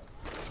hard way.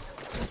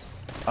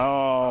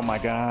 Oh my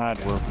god,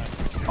 we're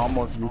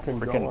almost You can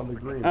go on the freaking...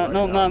 green. Oh, right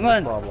no, now,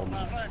 run. problem.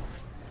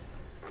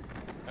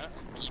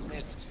 He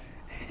missed.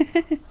 He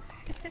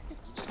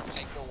just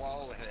pegged the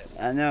wall with it.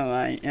 I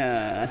know,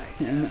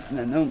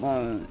 no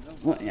more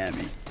looking at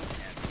me.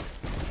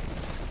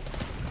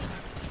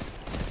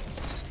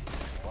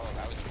 Whoa,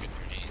 that was a good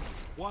grenade.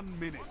 1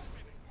 minute.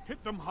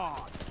 Hit them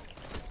hard.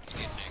 He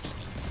didn't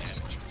actually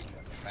damage me,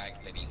 but the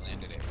fact that he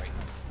landed it right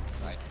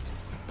beside me too.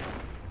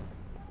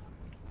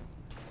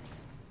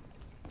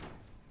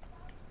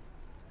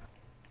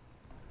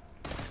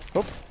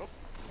 Oop.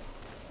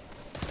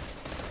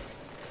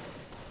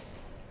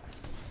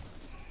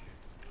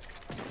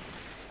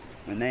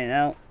 Grenade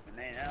out.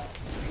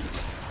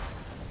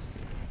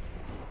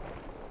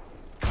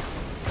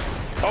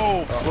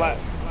 Oh, flat.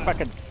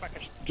 Fucking...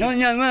 Don't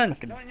young run!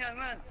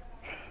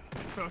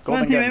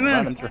 Golden Team, Gun's man.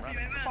 running through.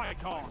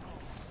 Fight on.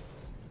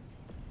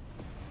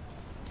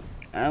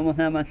 I almost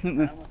have my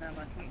super.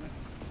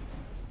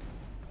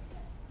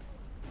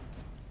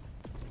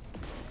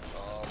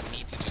 Oh, we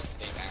need to just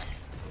stay back.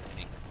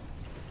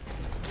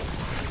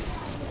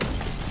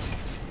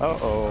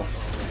 Uh-oh.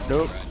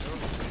 Nope.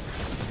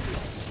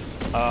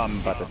 I'm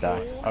about to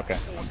die. Okay,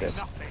 I'm dead.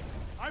 Nothing.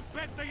 I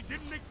bet they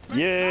didn't expect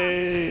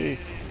Yay!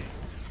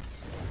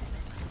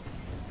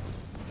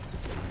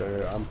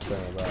 Okay, I'm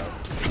saying that.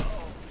 that.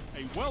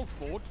 A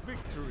well-fought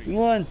victory.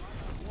 One.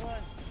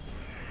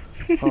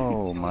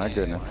 Oh my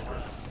goodness.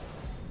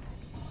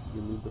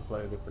 You need to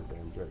play a different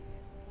game, Jake.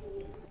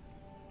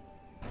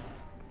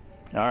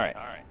 Alright.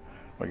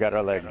 We got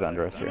our legs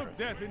under us You here. looked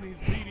death in his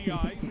beady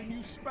eyes and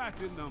you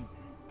spat in them.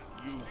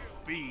 You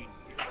fiend.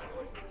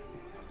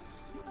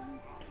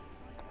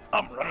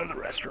 I'm running to the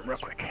restroom real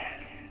quick.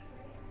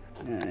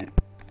 Alright.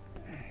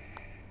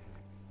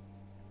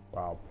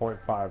 Wow,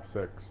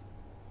 .56.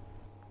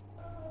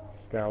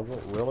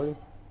 Scoundrel, really?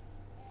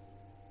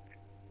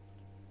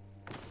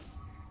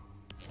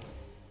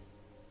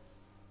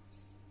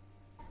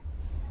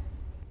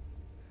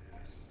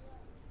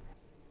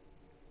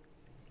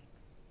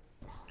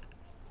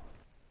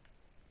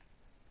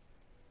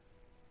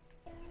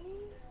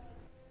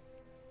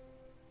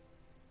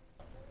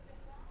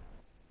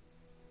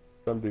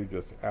 Some dude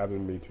just added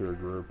me to a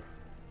group.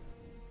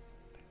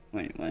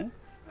 Wait, what?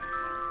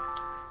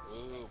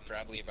 Ooh,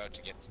 probably about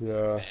to get some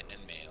Yeah. fan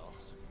and mail.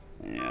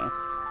 Yeah.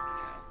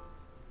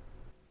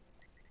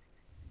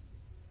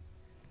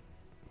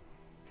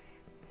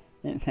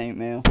 It's hate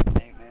mail.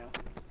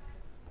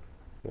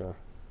 Yeah.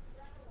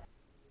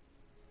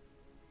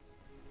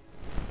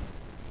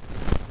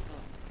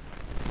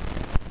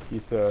 He I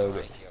said,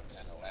 feel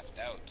kind of left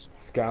out.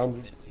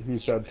 he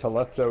said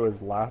Telesto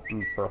is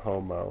Latin for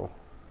homo.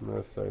 I'm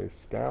gonna say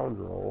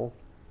scoundrel.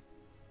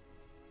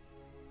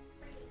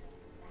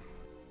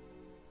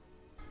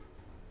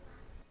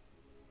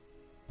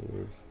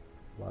 Is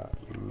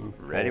Latin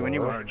Ready when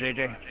you for- are,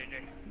 JJ.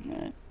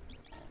 Alright.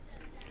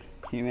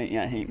 Teammate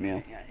got hate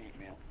mail.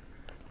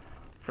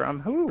 From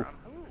who?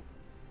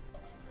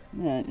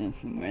 Yeah,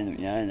 it's some random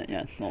guy that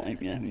got salty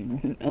because we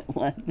didn't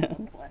let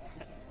know.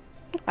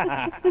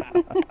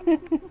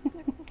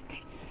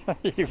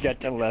 You got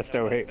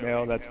Telesto hate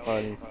mail, that's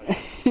funny.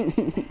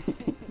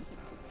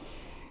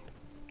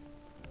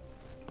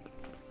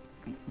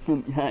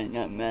 Some guy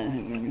got mad at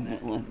him when you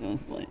didn't let us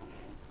play.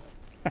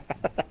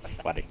 That's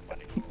funny.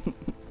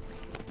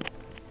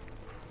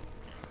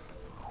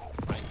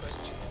 My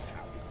question is,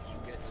 how did you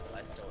get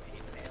Telesto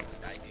hate mail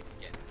and I didn't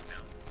get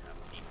Mountaintop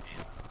hate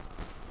mail?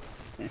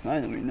 If I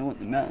don't even know what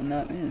the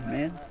mountaintop is,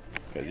 man.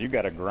 Because you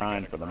got to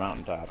grind for the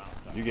mountaintop.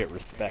 You get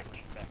respect.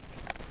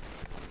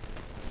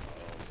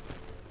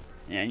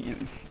 Yeah, you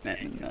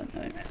respect me that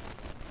time.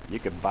 You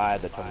could buy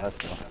the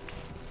Telesto.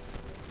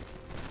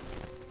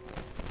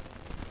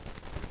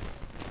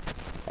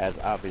 As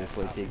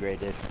obviously Tigray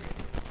did.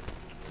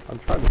 I'm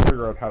trying to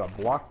figure out how to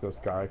block this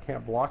guy. I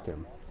can't block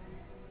him.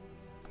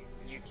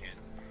 You can.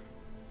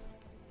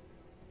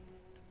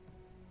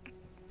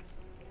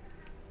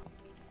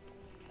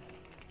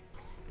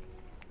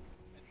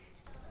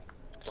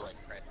 Go and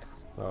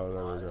press Oh,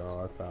 there we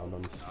go. I found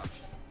him.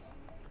 options.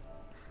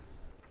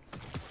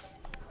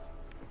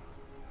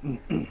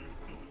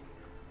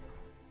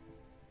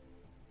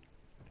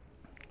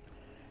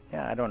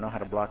 Yeah, I don't know how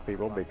to block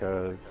people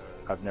because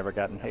I've never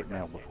gotten hate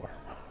mail before.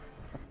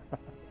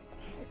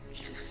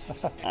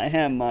 I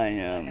have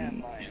my,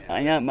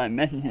 I got my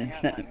messages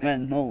set to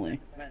friends only.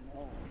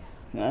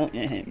 So I don't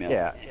get hate mail.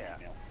 Yeah.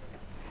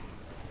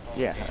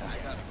 Yeah. I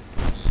got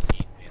a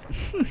hate mail.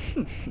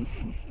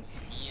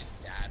 Me and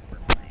Dad were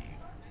playing,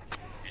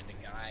 and the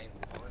guy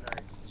on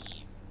our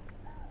team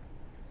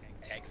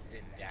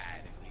texted Dad,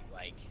 and he's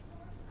like,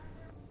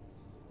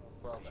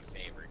 "World a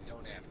favor,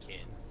 don't have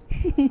kids."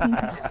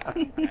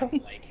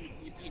 Like,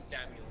 you see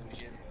Sam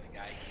Illusion, the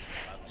guy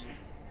who loves you,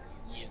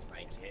 he is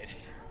my kid.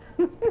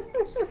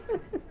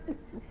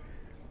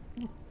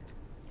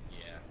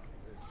 Yeah,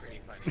 so it's pretty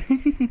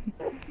funny.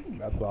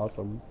 That's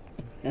awesome.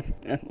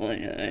 That's why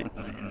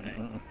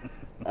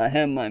I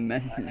have my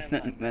messages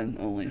set to friends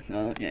only, so I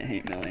don't get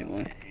hate mail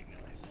anymore.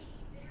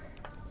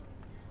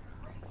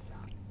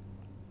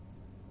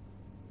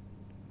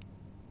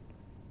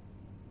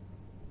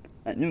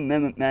 I do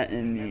remember back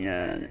in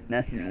the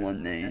Destiny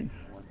 1 days,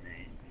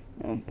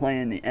 I was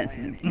playing the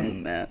Essence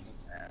map.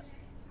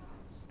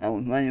 I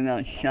was running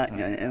around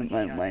shotgun and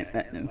everybody was like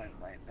effective.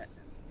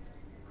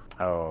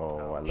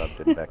 Oh, I loved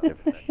Invective.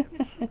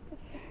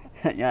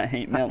 I got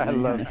hate mail I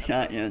from love- the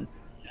shotgun.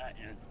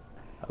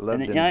 I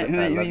loved, And the guy who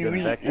I made loved me read,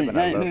 Invective the and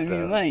I guy who loved made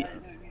me write,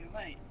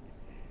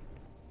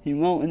 he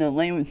wrote in a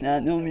language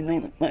that I don't even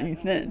know what he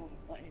said.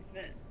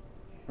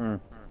 Hmm.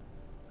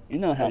 You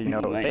know how How do you know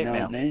people it was write hate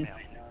mail? nowadays.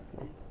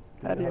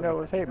 How do you know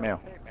it was hate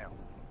mail?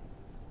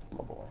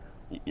 Oh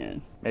boy. Yeah.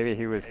 Maybe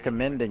he was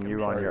commending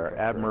you on your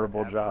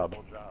admirable job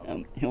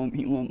Killing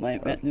people with my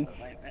effective.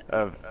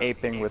 of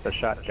aping with a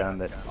shotgun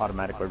that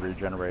automatically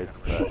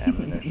regenerates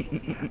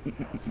ammunition.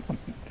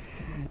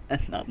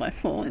 That's not my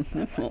fault, it's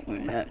their fault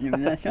when you're not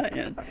using that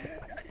shotgun.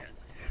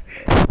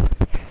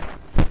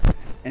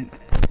 And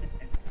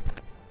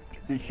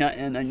the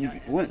shotgun I used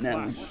before that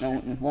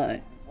was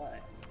like,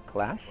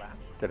 Clash?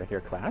 Did I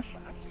hear Clash?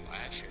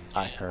 Flash,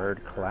 I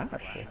heard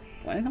Clash.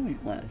 why don't we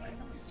flash?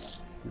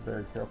 Be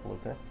very careful,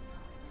 okay?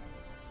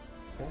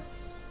 Okay.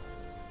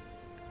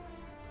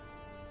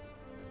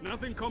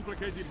 Nothing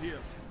complicated here.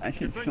 I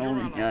should Defend show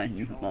your the guy allies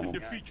use a and bubble.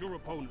 defeat your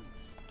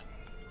opponents.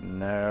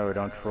 No,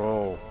 don't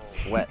troll.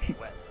 Sweat.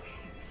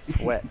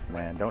 Sweat,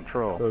 man. Don't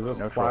troll. So is this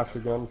No Flash trolls.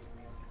 again?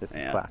 This is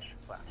Yeah. Clash.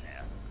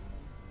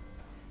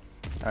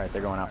 Alright,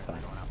 they're going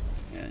outside.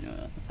 Yeah,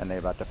 no, And they're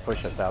about to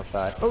push us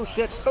outside. Oh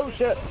shit! Oh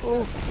shit!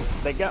 Oh!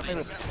 They got me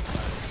with...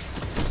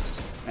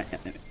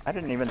 I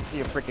didn't even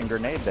see a freaking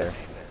grenade there.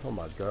 Oh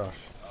my gosh.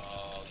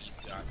 Oh, he's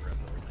got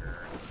Revoker.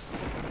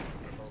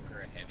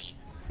 Revoker a heavy.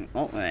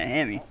 Oh, a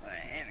heavy.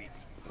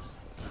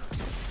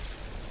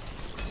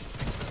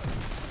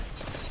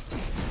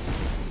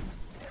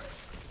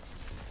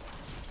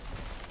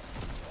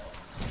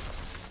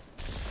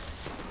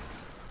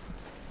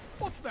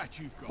 What's that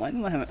you've got? Why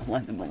do I have a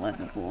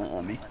collectible bullet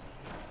on me?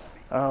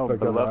 Oh, Because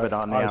beloved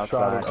on the I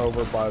outside. shot it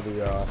over by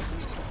the,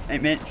 Hey,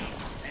 Mitch.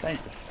 Thank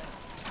you.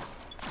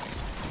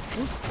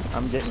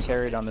 I'm getting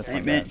carried on this Hey,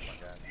 one, guys. Mitch.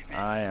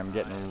 I am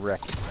getting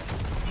wrecked.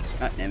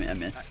 God damn it, I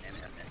missed.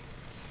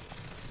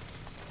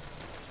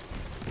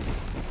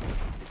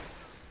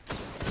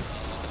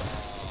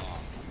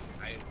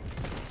 I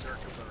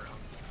circled around.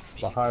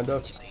 Behind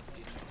us.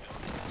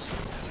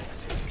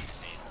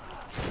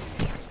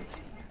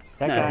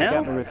 That The guy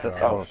hell? got me with the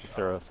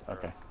Suros.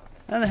 Okay.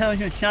 How the hell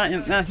is your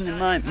shotgun faster than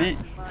mine, bitch?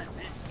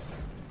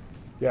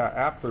 Yeah,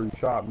 after he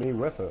shot me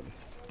with it.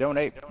 Don't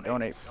ape.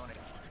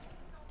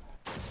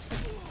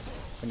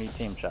 We need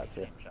team shots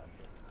here.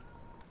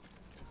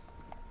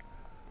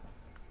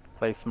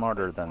 Play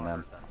smarter than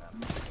them.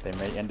 They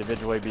may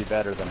individually be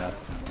better than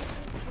us,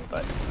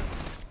 but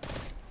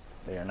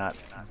they are not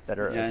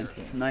better Yeah, as a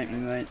team.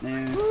 sniping right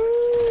there.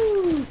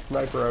 Woo!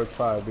 Sniper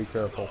outside, be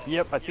careful.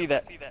 Yep, I see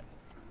that.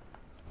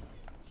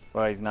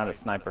 Well, he's not a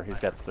sniper, he's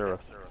got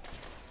Suros.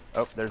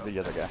 Oh, there's the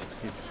other guy.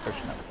 He's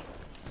pushing up.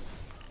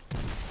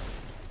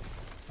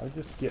 I'm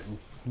just getting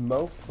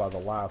smoked by the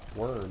last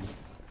worm.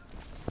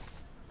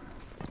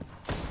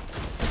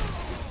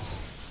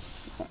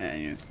 Yeah,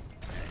 you.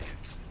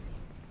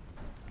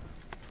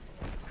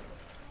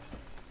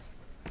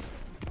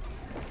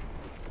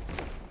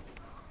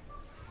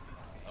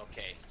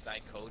 Okay,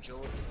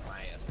 Psychojo is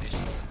my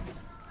official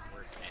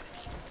worst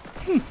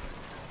enemy.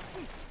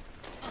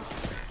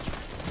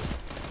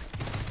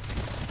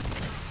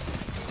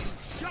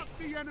 Shut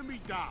the enemy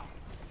down.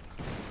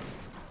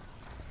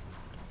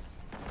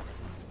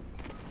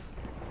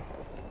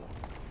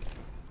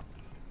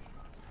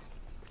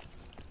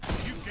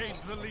 You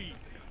gained the lead.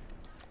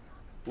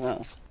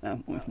 Wow,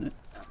 unfortunate.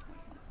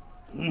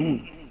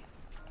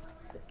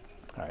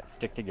 Alright,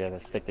 stick together.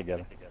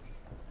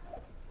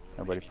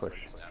 Nobody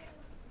push.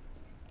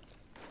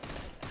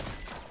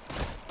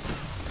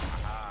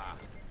 Ah,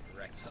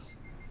 Recluse.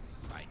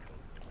 Psycho.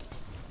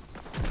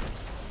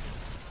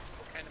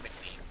 What kind of a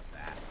name is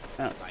that?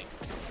 Oh. Psycho.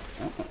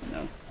 Oh,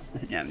 no.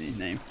 Japanese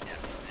name.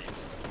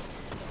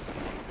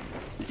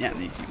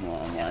 Japanese people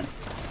online.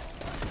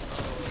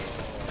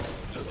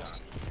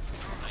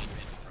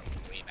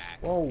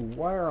 Whoa,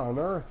 where on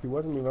earth? He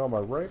wasn't even on my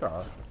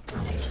radar.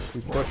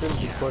 He's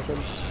pushing.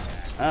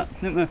 Ah,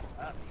 super.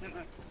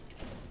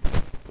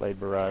 Blade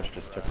Barrage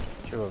just took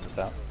 2 of us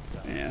out.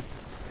 Yeah.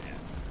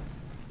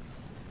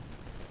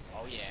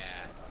 Oh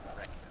yeah,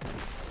 wrecked him.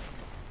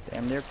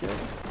 Damn near killed.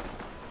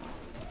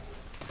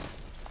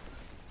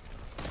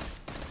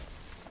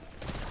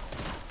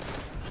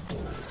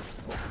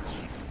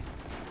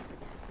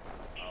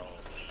 Oh,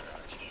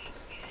 gosh.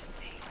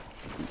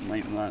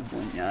 Late last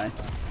one guy.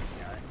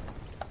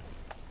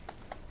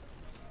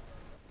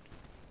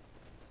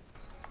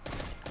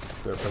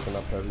 They're picking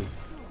up heavy.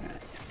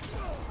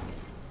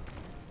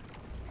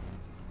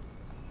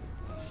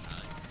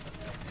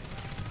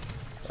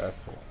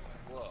 Excellent.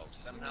 Whoa,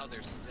 somehow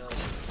there's still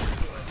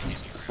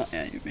Oh,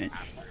 yeah, you bitch.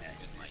 after it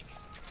been like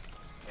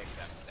picked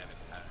up 7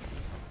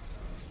 times.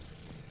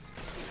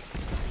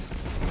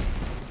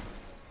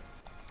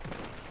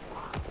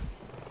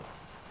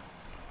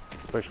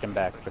 Pushed him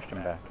back.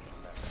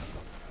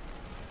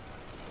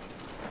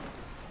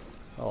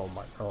 Oh,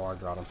 I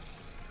got him.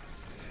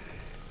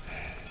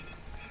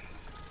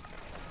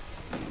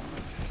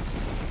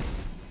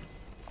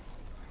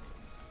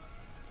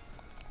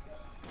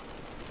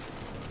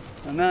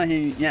 I'm out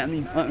here,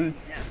 Japanese fuckers.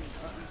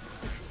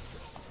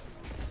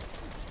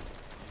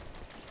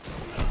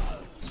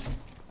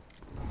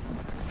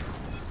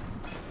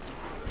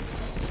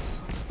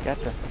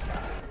 Gotcha.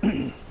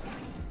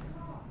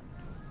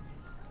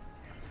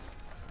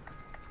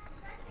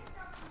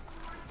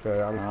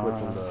 Okay, I'm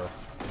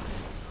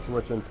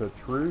switching to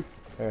Truth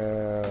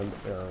and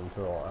Aaron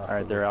until after.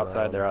 Alright, they're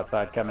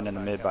outside, coming in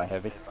the mid by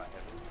heavy.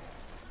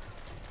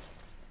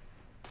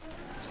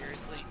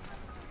 Seriously?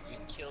 You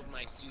killed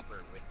my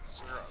super with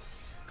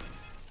Suros.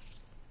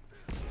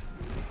 I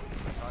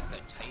thought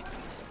that Titan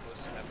was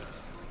supposed to have a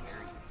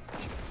very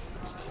big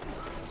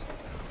percentage.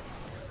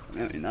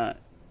 Maybe not.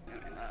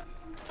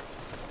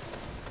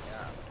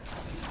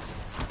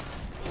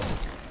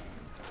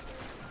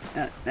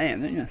 God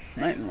damn, they're just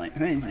sniping like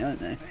crazy, aren't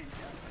they?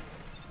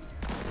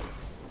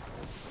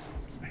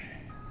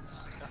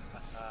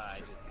 I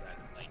just got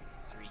like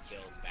 3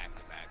 kills back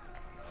to back.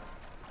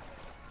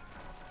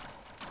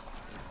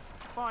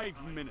 5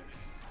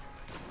 minutes.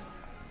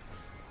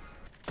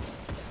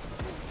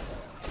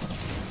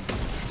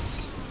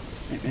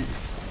 Hey, bitch.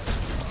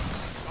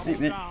 Double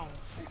Hey, down.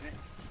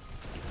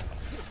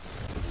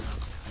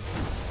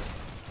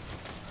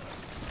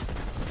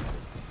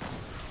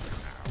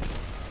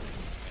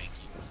 Thank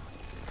you.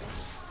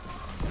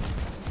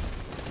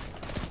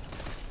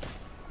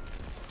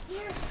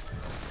 Here,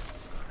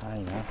 I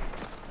know.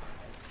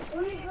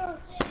 where you go?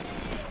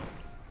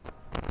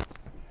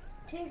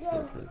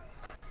 Chico.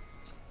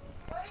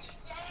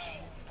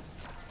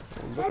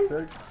 Look,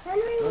 Jake.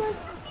 Henry wants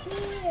to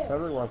see you.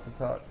 Henry wants to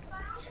talk.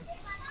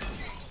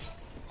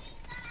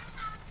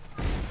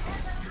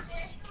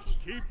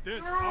 Keep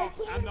this I up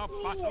can't and the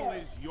see battle you.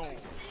 is yours.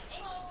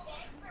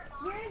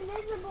 You're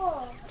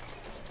invisible.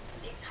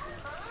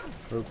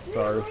 Oops, You're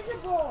sorry.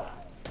 invisible.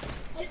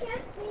 I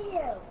can't see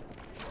you.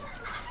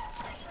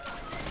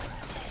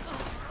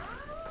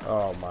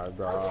 Oh my Oh,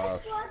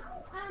 gosh. guess what?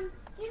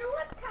 You know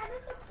what's kind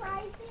of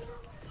surprising?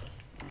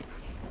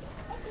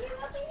 If you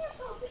look in your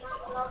Pokemon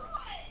book,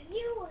 do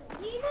you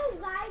know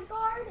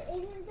Zygarde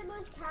isn't the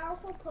most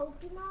powerful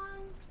Pokemon?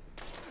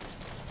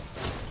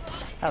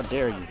 How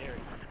dare you?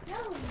 No,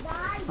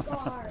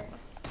 Zygarde.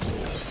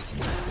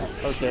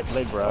 Oh shit,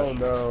 leg Oh brush.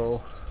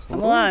 no.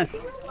 I'm alive. Do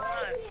you know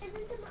why he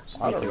isn't the most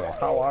I don't know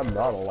how I'm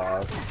not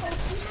alive.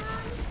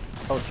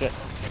 Pokemon? Oh shit.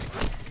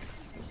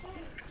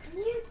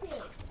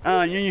 Mewtwo.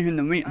 Oh, you're using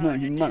the weak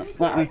one, you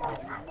motherfucker.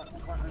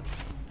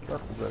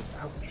 Represent.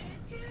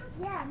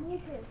 Yeah,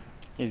 Mewtwo.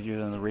 He's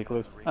using the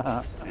Recluse.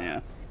 Yeah.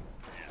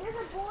 There's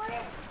a boy.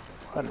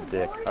 What a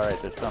dick.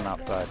 Alright, there's some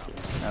outside here.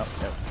 Nope,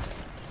 nope.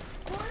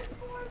 Board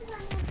forms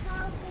on your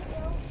powerful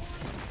build.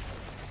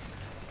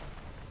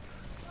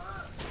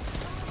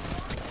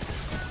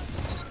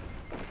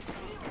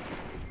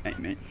 Hey,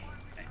 mate.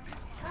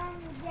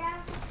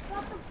 Yeah,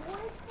 but the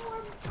board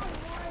forms have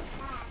more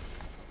attacks.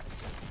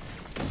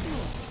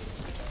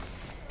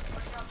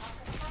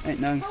 Hey,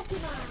 no.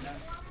 Pokemon.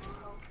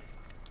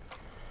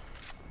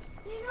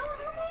 Do you know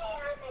how many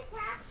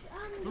attacks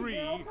on the 3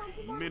 girl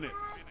Pokemon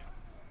minutes. have?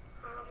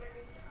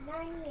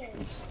 9 years.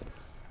 Do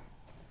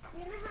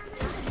you know how many?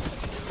 Do you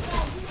know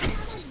how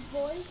many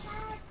boys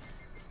have?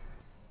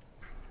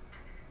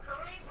 How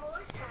many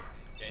boys have?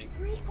 Okay,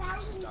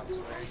 stop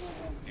swearing.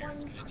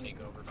 Aaron's 3,220. gonna take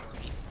over for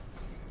me.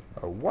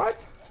 A what?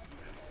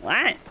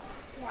 What?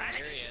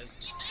 Here he is.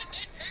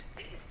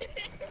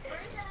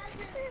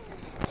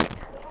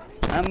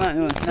 I'm not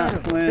gonna stop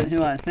swearing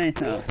until I say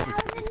so.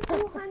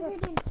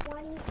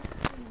 3,220.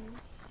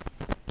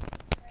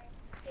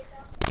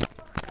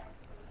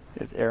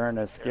 Is Aaron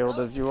as skilled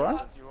as you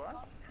are?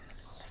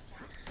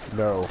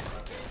 No.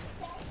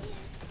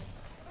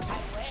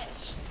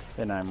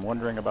 Then I'm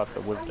wondering about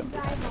the wisdom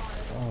behind this.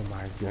 Oh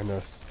my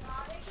goodness.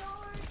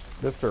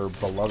 Mr.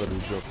 Beloved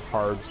is just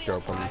hard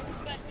scoping.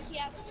 He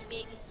has to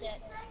babysit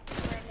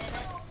for a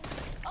minute.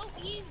 Oh,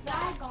 he's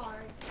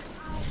Zygarde.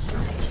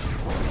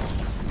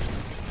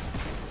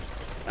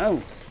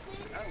 Oh.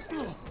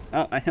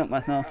 Oh, I helped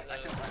myself.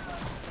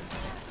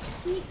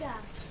 Pika.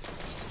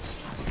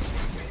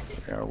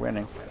 We are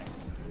winning.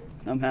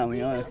 Somehow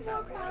we are.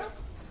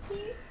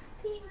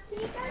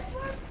 Pika's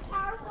more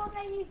powerful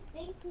than you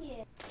think he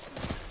is.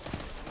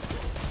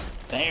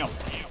 Damn.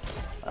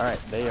 Alright,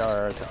 they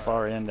are at the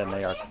far end and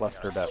they are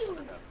clustered up.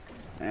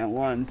 And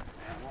one.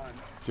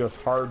 Just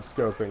hard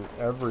scoping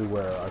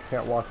everywhere. I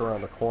can't walk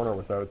around the corner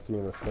without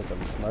seeing a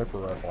stinking sniper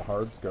rifle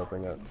hard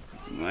scoping it.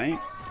 Right?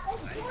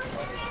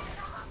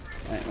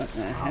 Wait, what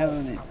the hell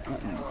are they?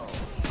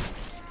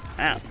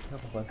 Ow.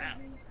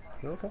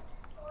 You're okay.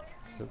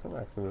 It's an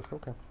accident. It's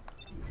okay.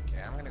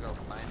 Okay, I'm gonna go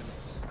find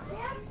this. They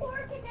have poor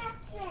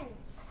connection.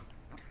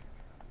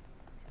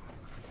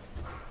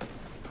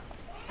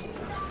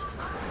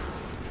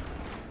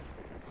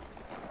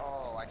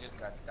 Oh, I just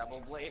got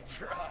double blade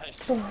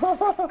brush.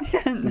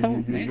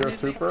 No. You use your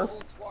super?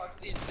 Bolt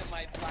walked into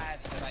my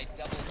blast and I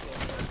double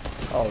killed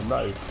Oh,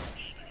 nice.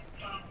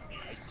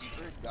 I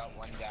supered, got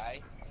one guy,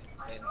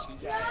 then two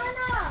guys.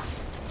 Yana,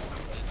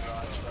 They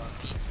dodged on me.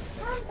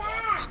 Then come they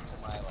back. walked into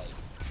my like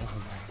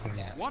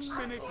damage 1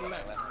 circle minute that I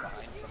left. left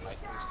behind from my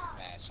first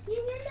smash. He's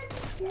in the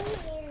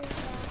bikini area.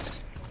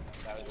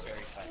 That was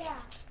very funny. Yeah.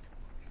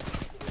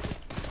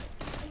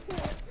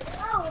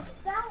 Oh,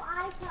 spell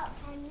iCup,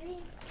 Henry.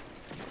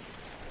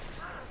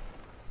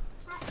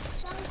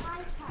 Spell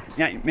iCup.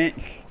 Yeah,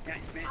 bitch. Yeah.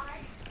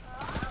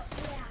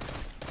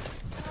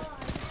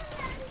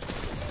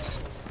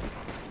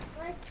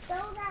 Let's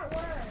spell that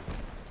word.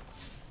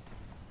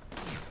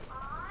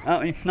 Oh,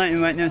 he's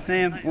sniping right there,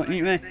 Sam. What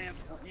you mean?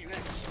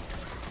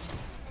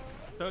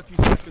 30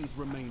 seconds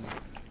remaining.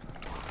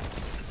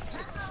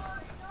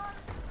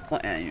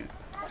 What are you?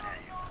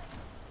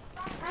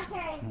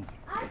 Okay,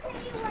 I'll tell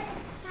you what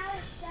how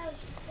it spells.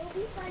 It'll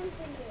be funny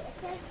for you. It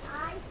says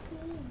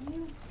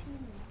I-C-U-P.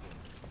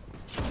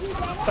 You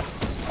get it?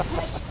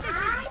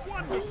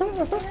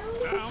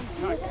 Down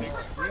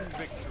tactics bring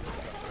victory.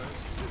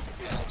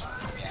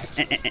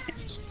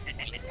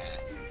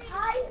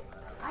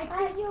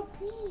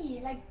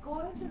 I-C-U-P, like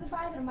going to the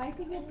bathroom,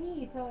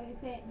 I-C-U-P, so you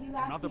say, you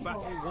ask Another people,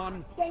 battle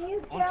won. can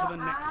you On to spell the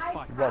next I?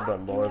 fight. Well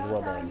done, boys. You know,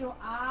 Well tell done. you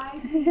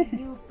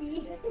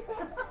I-C-U-P.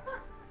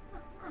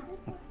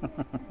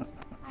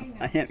 I know.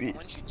 I hit me.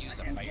 One should use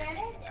a fire team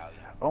value.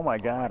 Oh my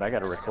god, I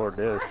gotta record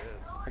this.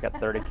 I got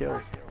 30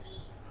 kills.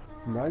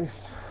 Nice.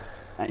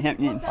 I hit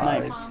me and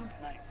sniped. Mom.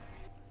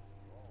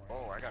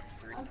 Oh, I got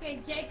 3. Okay,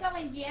 Jacob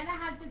and Jenna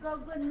have to go.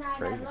 Good night.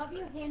 Crazy. I love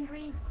you,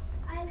 Henry.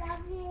 I love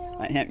you.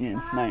 I hit me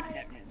and sniped.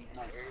 Carried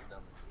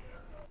them.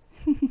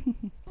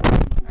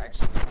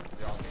 Actually,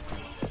 we all get 2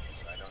 hits,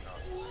 so I don't know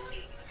if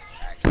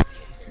actually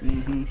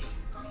carried. Mm-hmm.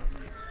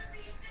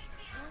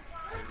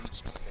 I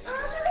reached Fable.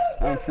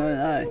 Oh, so did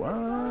I.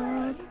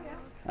 What?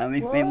 I'll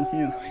be famous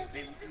too.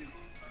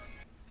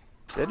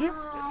 Did you?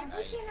 Aw,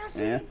 we can have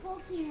Yeah.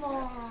 Pokemon.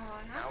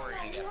 Now we're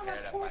gonna You get have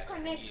paired a up poor by the videos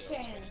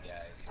connection. with you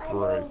guys. I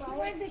Right. know,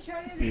 right? To show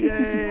you Yay. We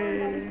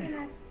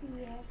cannot see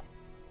it.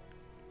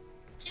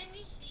 Can we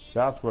see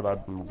That's what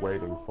I've been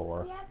waiting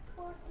for. We have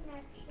poor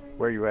connection.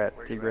 Where you at,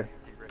 Tigre?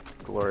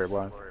 Gloria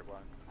was.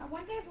 I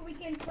wonder if we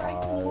can try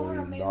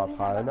tomorrow. Maybe Not we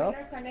high have a enough.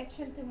 better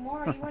connection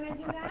tomorrow. You wanna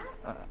do that?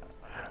 Oh,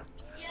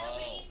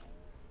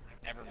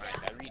 never mind.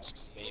 I reached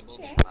Fabled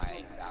Okay.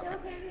 by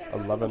about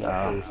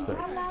 11:06.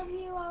 I love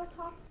you. I'll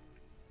talk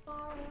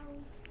tomorrow.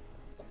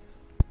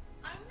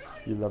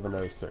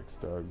 11:06,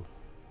 Doug.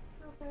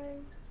 Okay.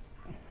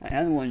 I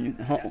had one use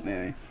the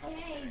Huckleberry.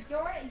 Hey,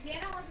 Jordan,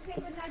 Jenna wants to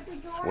say goodnight to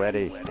Jordan.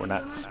 Sweaty.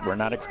 We're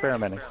not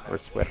experimenting. We're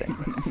sweating.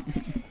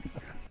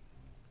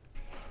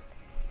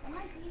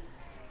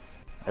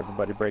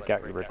 Everybody break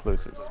out your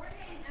recluses.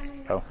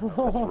 Oh,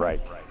 that's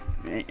right.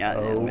 Yeah,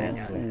 Oh,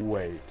 man.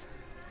 wait.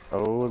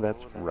 Oh,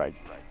 that's right.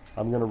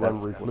 I'm gonna run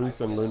That's- Recluse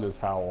and Luna's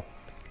Howl.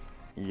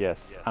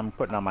 Yes, I'm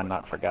putting on my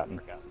Not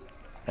Forgotten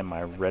and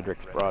my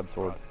Redrick's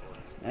broadsword.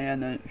 I had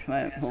to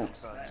try it. Oh,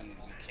 So you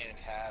can't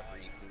have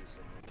Recluse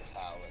and this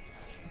Howl at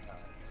the same time.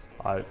 It's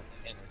the I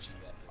energy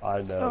that I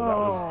is.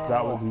 know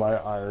that was my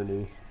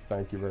irony.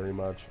 Thank you very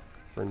much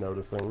for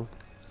noticing.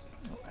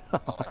 Oh,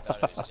 I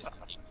thought it was just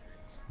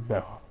ignorance.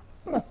 No.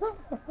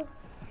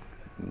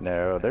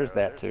 No, there's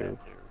that too.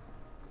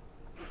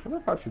 I wonder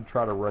if I should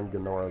try to run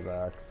Ganora's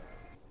axe.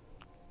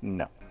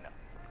 No.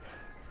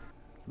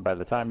 By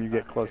the time you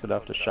get close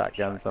enough to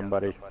shotgun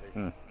somebody,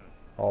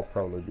 I'll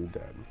probably be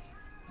dead.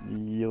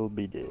 you'll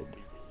be dead.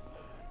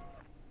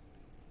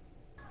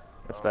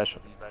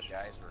 Especially. Oh, so these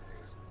guys were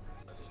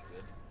really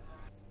good.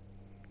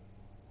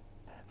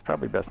 It's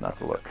probably best not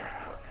to look.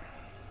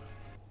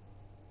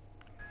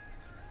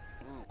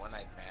 Ooh,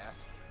 one-eyed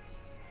mask.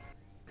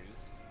 Truth.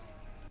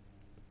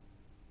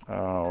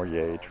 Oh,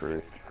 yay,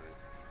 truth.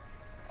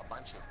 A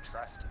bunch of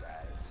trust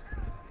guys.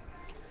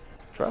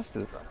 Trust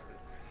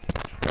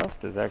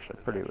is actually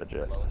pretty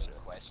legit. Loaded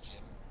question.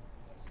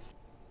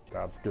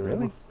 That's good.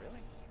 Really?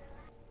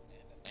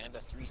 And a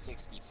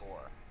 364.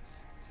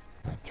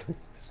 With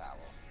this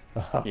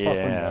Howl.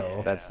 Yeah, Oh,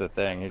 no. that's the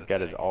thing. He's got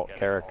his alt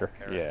character.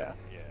 Yeah.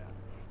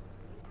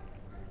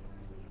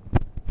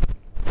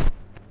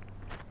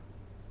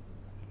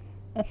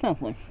 that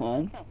sounds like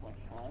fun.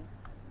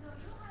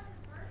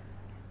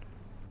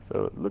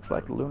 So it looks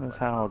like Luna's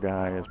Howl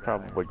guy is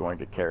probably going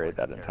to carry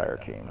that entire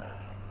team.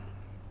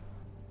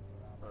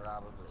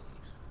 Probably.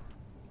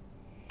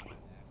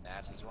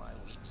 That is why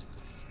we need to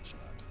team shot.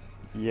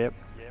 Yep.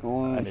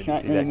 Or I need to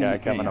see that guy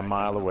coming a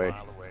mile away.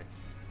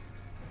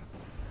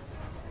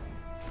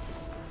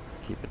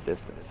 Keep a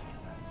distance.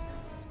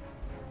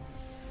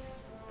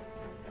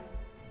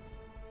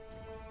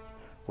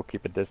 We'll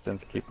keep a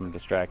distance, keep them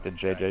distracted.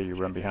 JJ, you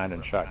run behind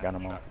and shotgun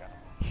them all.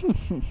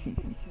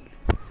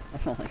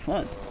 That sounds like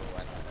fun. Oh, I don't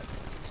like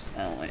this.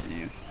 I don't like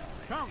you.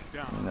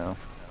 Countdown. No.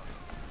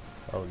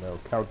 Oh no,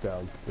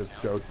 countdown.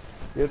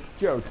 It's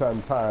Joe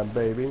time,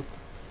 baby.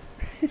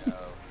 No,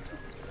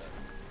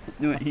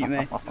 Do it, Heat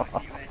Ray. don't do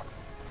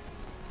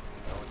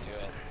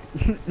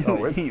it. Do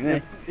Oh, it, Heat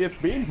Ray. it's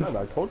being done.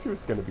 I told you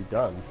it's gonna be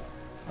done.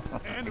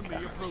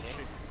 Enemy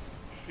approaching.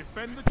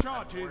 Defend the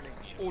charges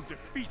or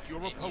defeat your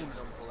Maybe you opponent.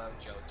 don't pull out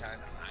Joe time.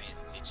 I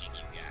am ditching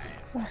you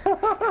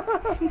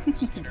guys. I'm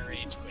just gonna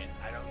rage quit.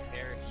 I don't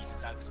care if he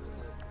sucks with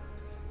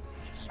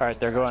it. All right,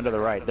 they're going to the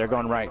right. They're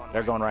going right.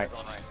 They're going right.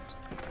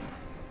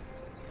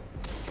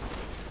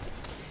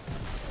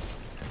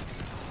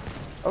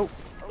 Oh,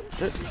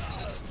 shit.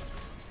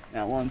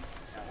 Got one.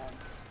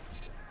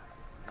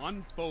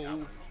 One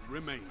foe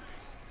remains.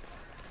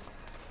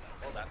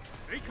 Hold up.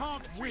 They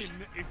can't win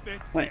if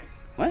they're Wait, dead.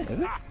 what? Is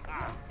it?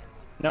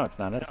 No, it's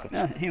not. It's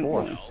No, a he 4.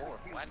 won.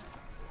 What?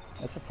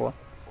 That's a 4.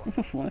 It's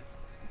a 4.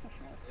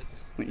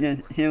 It's We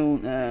just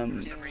healed, for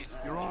some reason.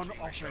 You're on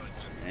offense.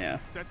 yeah.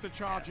 Set the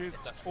charges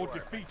or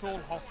defeat all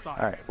hostiles.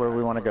 All right, where do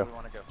we want to go?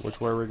 Which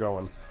way are we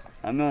going?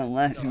 I'm going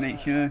left to make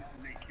sure.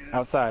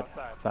 Outside.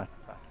 Outside.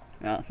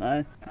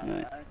 Outside?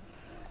 Alright.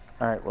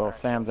 All right. Well,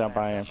 Sam's out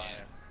by him.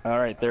 All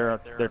right, they're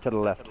to the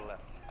left.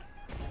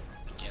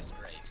 Yes,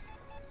 great.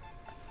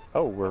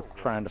 Oh, we're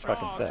trying to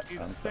fucking Charge set. is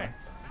I'm sorry.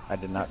 set. I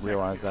did not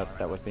realize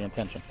that was the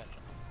intention.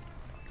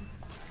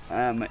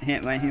 I'm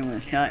hit right here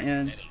with a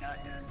shotgun.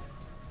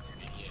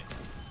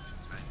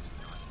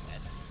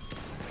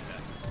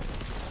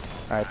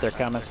 All right, they're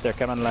coming. They're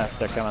coming left.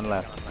 They're coming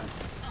left.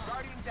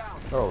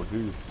 Oh,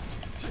 geez.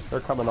 They're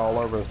coming all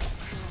over.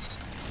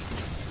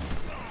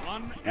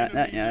 One Got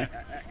that enemy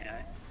guy.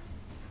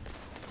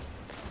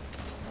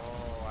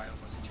 Oh, I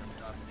almost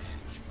jumped off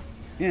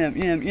the edge.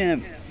 Get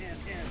him.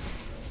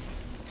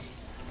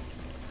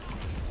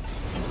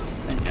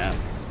 Good job.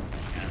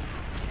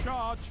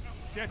 charge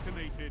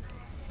detonated.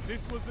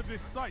 This was a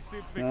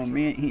decisive So victory.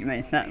 me and Heat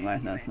Ray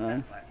sacrificed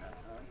ourselves.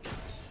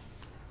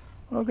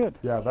 Oh, good.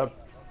 Yeah, that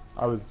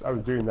I was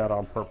doing that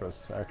on purpose,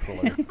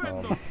 actually.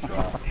 Defend those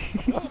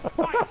charges or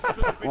fight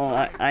to the bitter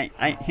Well, end.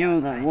 I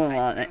killed a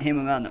warlock that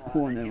came around the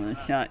corner with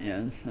a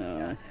shotgun,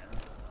 so...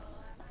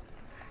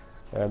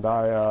 And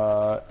I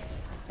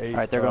ate. All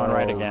right, they're going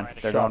right again.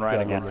 They're going right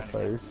shotgun in again.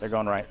 the face. They're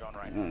going right.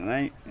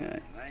 Alright,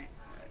 alright.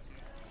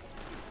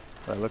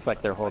 But it looks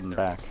like they're holding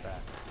back.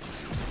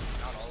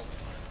 Not all of them.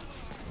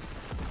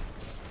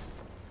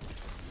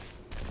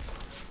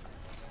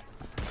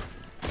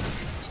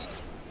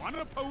 One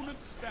opponent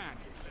standing.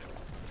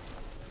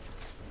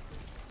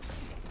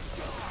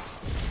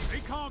 They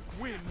can't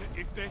win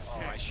if they're Oh,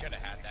 I dead. should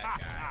have had that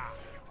guy.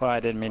 Well, I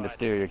didn't mean to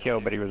steal your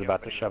kill, but he was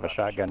about to shove a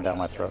shotgun down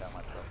my throat.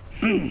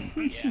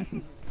 Yeah.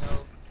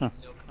 No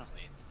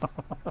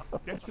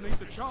complaints. Detonate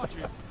the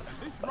charges, and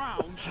this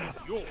round is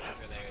yours.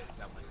 Over there is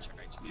someone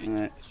charging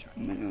Alright,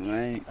 me.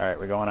 right. Alright,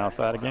 we going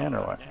outside again,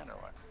 or what? Yeah.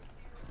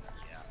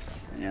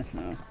 Yes,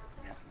 no.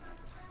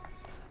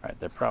 Alright,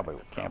 they're probably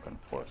camping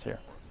for us here.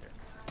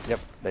 Yep,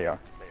 they are.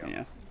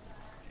 Yeah.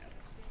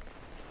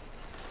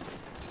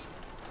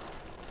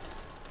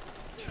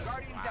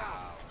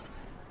 Wow.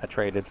 I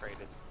traded. Fine,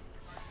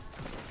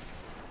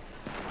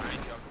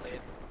 jump lid.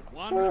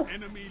 One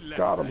enemy left.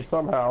 Got him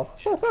somehow.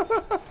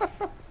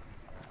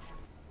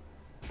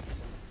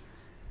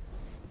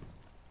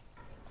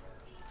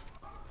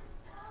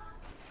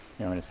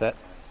 You want me to set?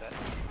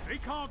 They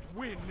can't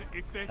win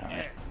if they're Alright,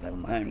 dead. never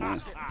I mind.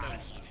 know.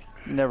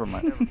 Never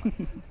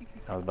mind.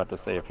 I was about to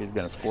say, if he's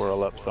gonna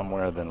squirrel up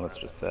somewhere, then let's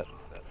just set.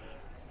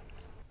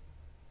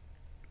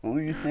 What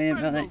were you saying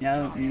about that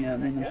guy with the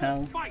in the All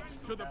hell? fight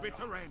to the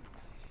bitter end.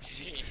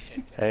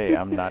 Hey,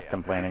 I'm not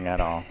complaining at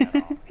all.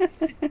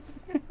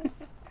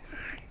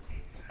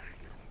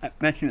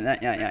 Messing with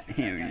that guy out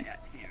here.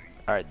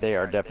 Alright, they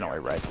are definitely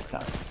right this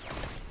time.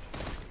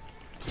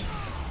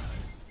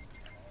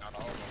 Not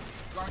all of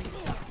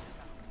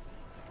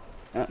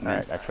them.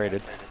 Alright, I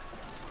traded.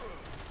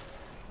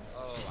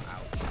 Oh,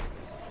 ouch.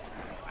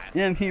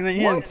 Yeah, I'm here,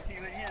 yeah.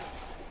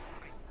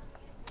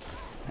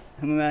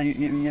 Come around here,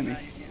 get me.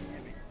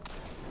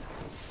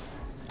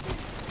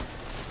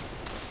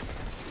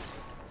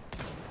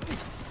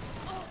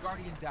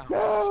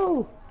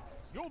 No!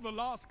 You're the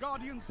last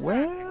guardian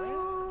standing.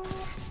 Well,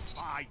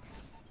 Fight.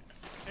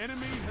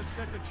 Enemy has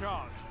set a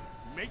charge.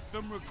 Make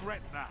them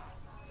regret that.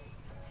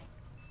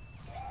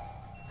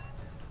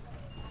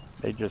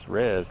 they just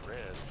rezzed.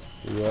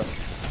 Yeah.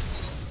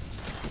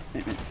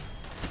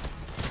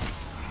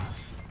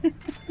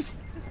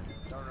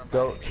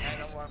 Don't I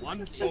don't want One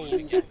my foe kid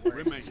to get worse.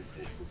 remains.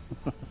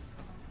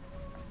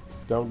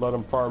 don't let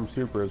them farm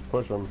supers.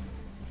 Push them.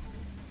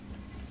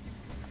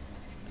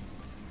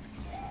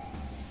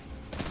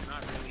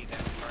 Not really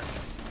that hard.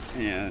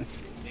 Yeah.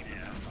 Same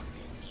with that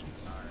fucking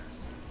team's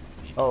ours.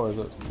 Oh,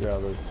 is it? Yeah,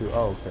 there's two.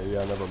 Oh, okay.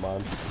 Yeah, never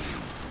mind.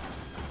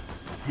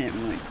 Can't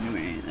really do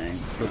anything.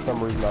 For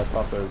some reason, I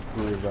thought there was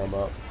 3 of them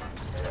up.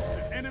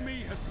 The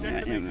enemy has Yeah, I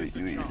can't really detonated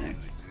do the charge.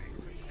 anything.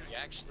 You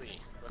actually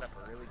put up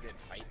a really good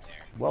fight there.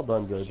 Well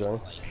done, JJ.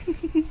 Like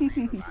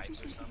 3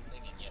 revives or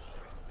something, and yet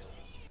we're still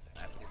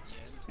left at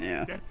the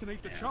end. Yeah.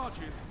 Detonate the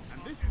charges,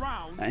 and this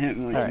round I can't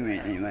is really Alright. do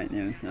anything right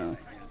now, so.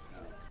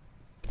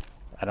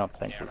 I don't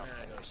think Yeah, we we're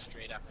gonna go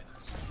straight up in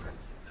super.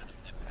 None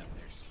of them have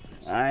their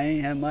supers.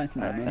 I have my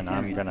son. Alright,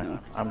 then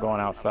I'm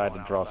going outside to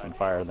draw some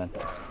fire then.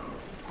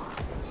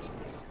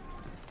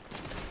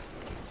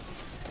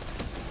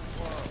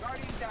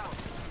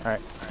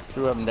 Alright,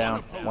 2 of them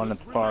down, 1 at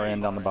the far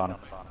end on the bottom.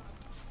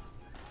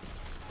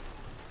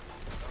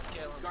 Don't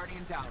kill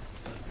him.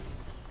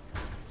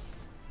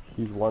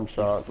 He's one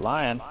shot.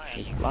 Flying.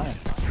 He's flying.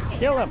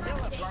 Kill him!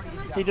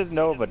 He just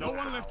Nova'd. no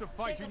one left to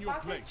fight in your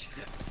place.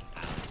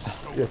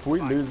 If we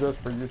lose this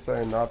for you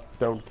saying not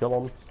don't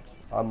kill him,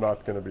 I'm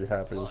not gonna be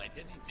happy. Well, I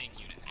didn't think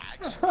you'd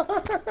actually.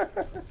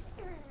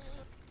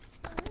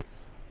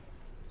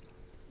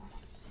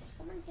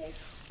 Come on, Jake.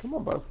 Come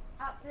on, bud.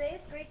 Today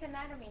is Grey's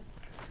Anatomy.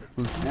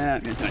 Yeah,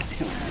 I'm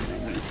just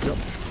Yep.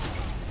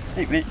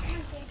 Hey, man. Come on,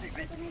 Jake.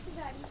 Detonate the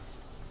gun.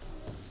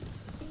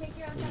 You take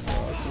your own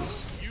time.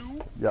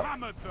 You Yep.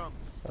 hammered them.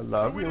 I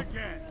love Do it you.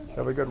 again.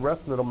 Have a good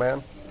rest, little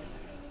man.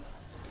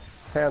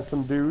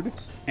 Handsome dude.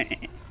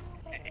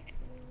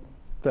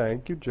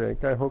 Thank you,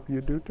 Jake. I hope you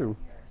do too.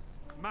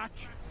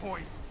 Match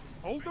point.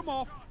 Hold them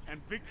off,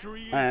 and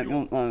victory is Alright,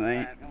 yours. don't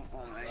worry.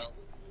 Well,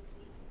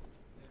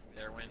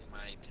 there went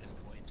my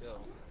 10.0.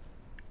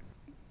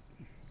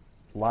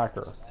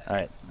 Lacquer.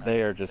 Alright,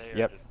 they are just,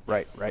 yep,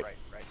 right.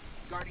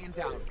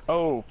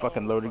 Oh,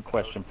 fucking loaded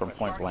question from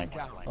point blank.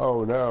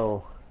 Oh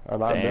no.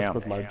 And I Damn. missed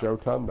with my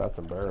Jotun? That's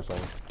embarrassing.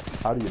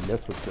 How do you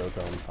miss with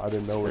Jotun? I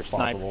didn't know it They're was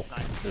snipe. possible.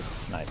 This is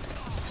snipe.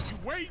 You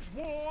wage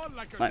war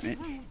like a Let me-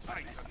 true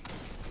titan.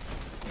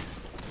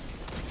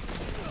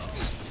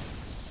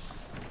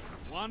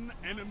 One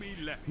enemy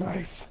left.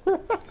 Nice.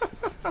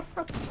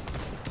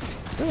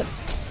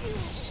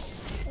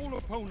 All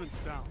opponents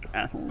down.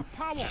 Asshole.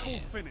 Powerful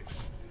finish.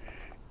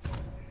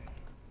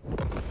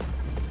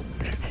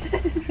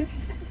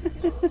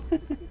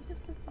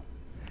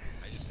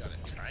 I just got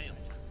a triumph.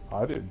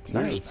 I did too.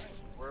 Nice.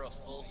 We're a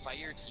full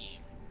fire team.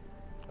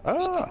 Ah,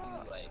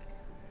 Do like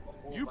a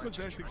whole You bunch of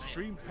possess triumphs.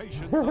 extreme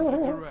patience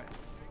under duress.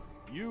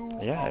 You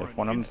yeah, are if an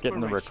one of them's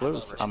getting the inspiration.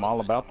 recluse, I'm all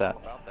about that.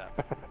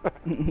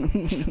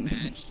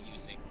 Match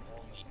using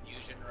only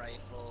fusion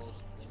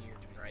rifles, linear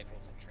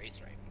rifles, and trace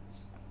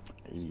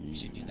rifles.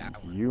 should do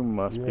that one. You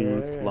must be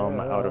plumb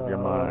out of your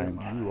mind.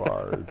 You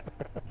are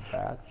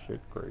batshit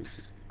crazy.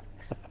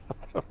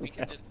 We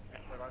could just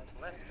put on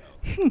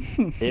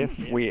Telesco.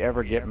 If we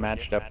ever get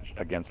matched up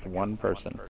against one person,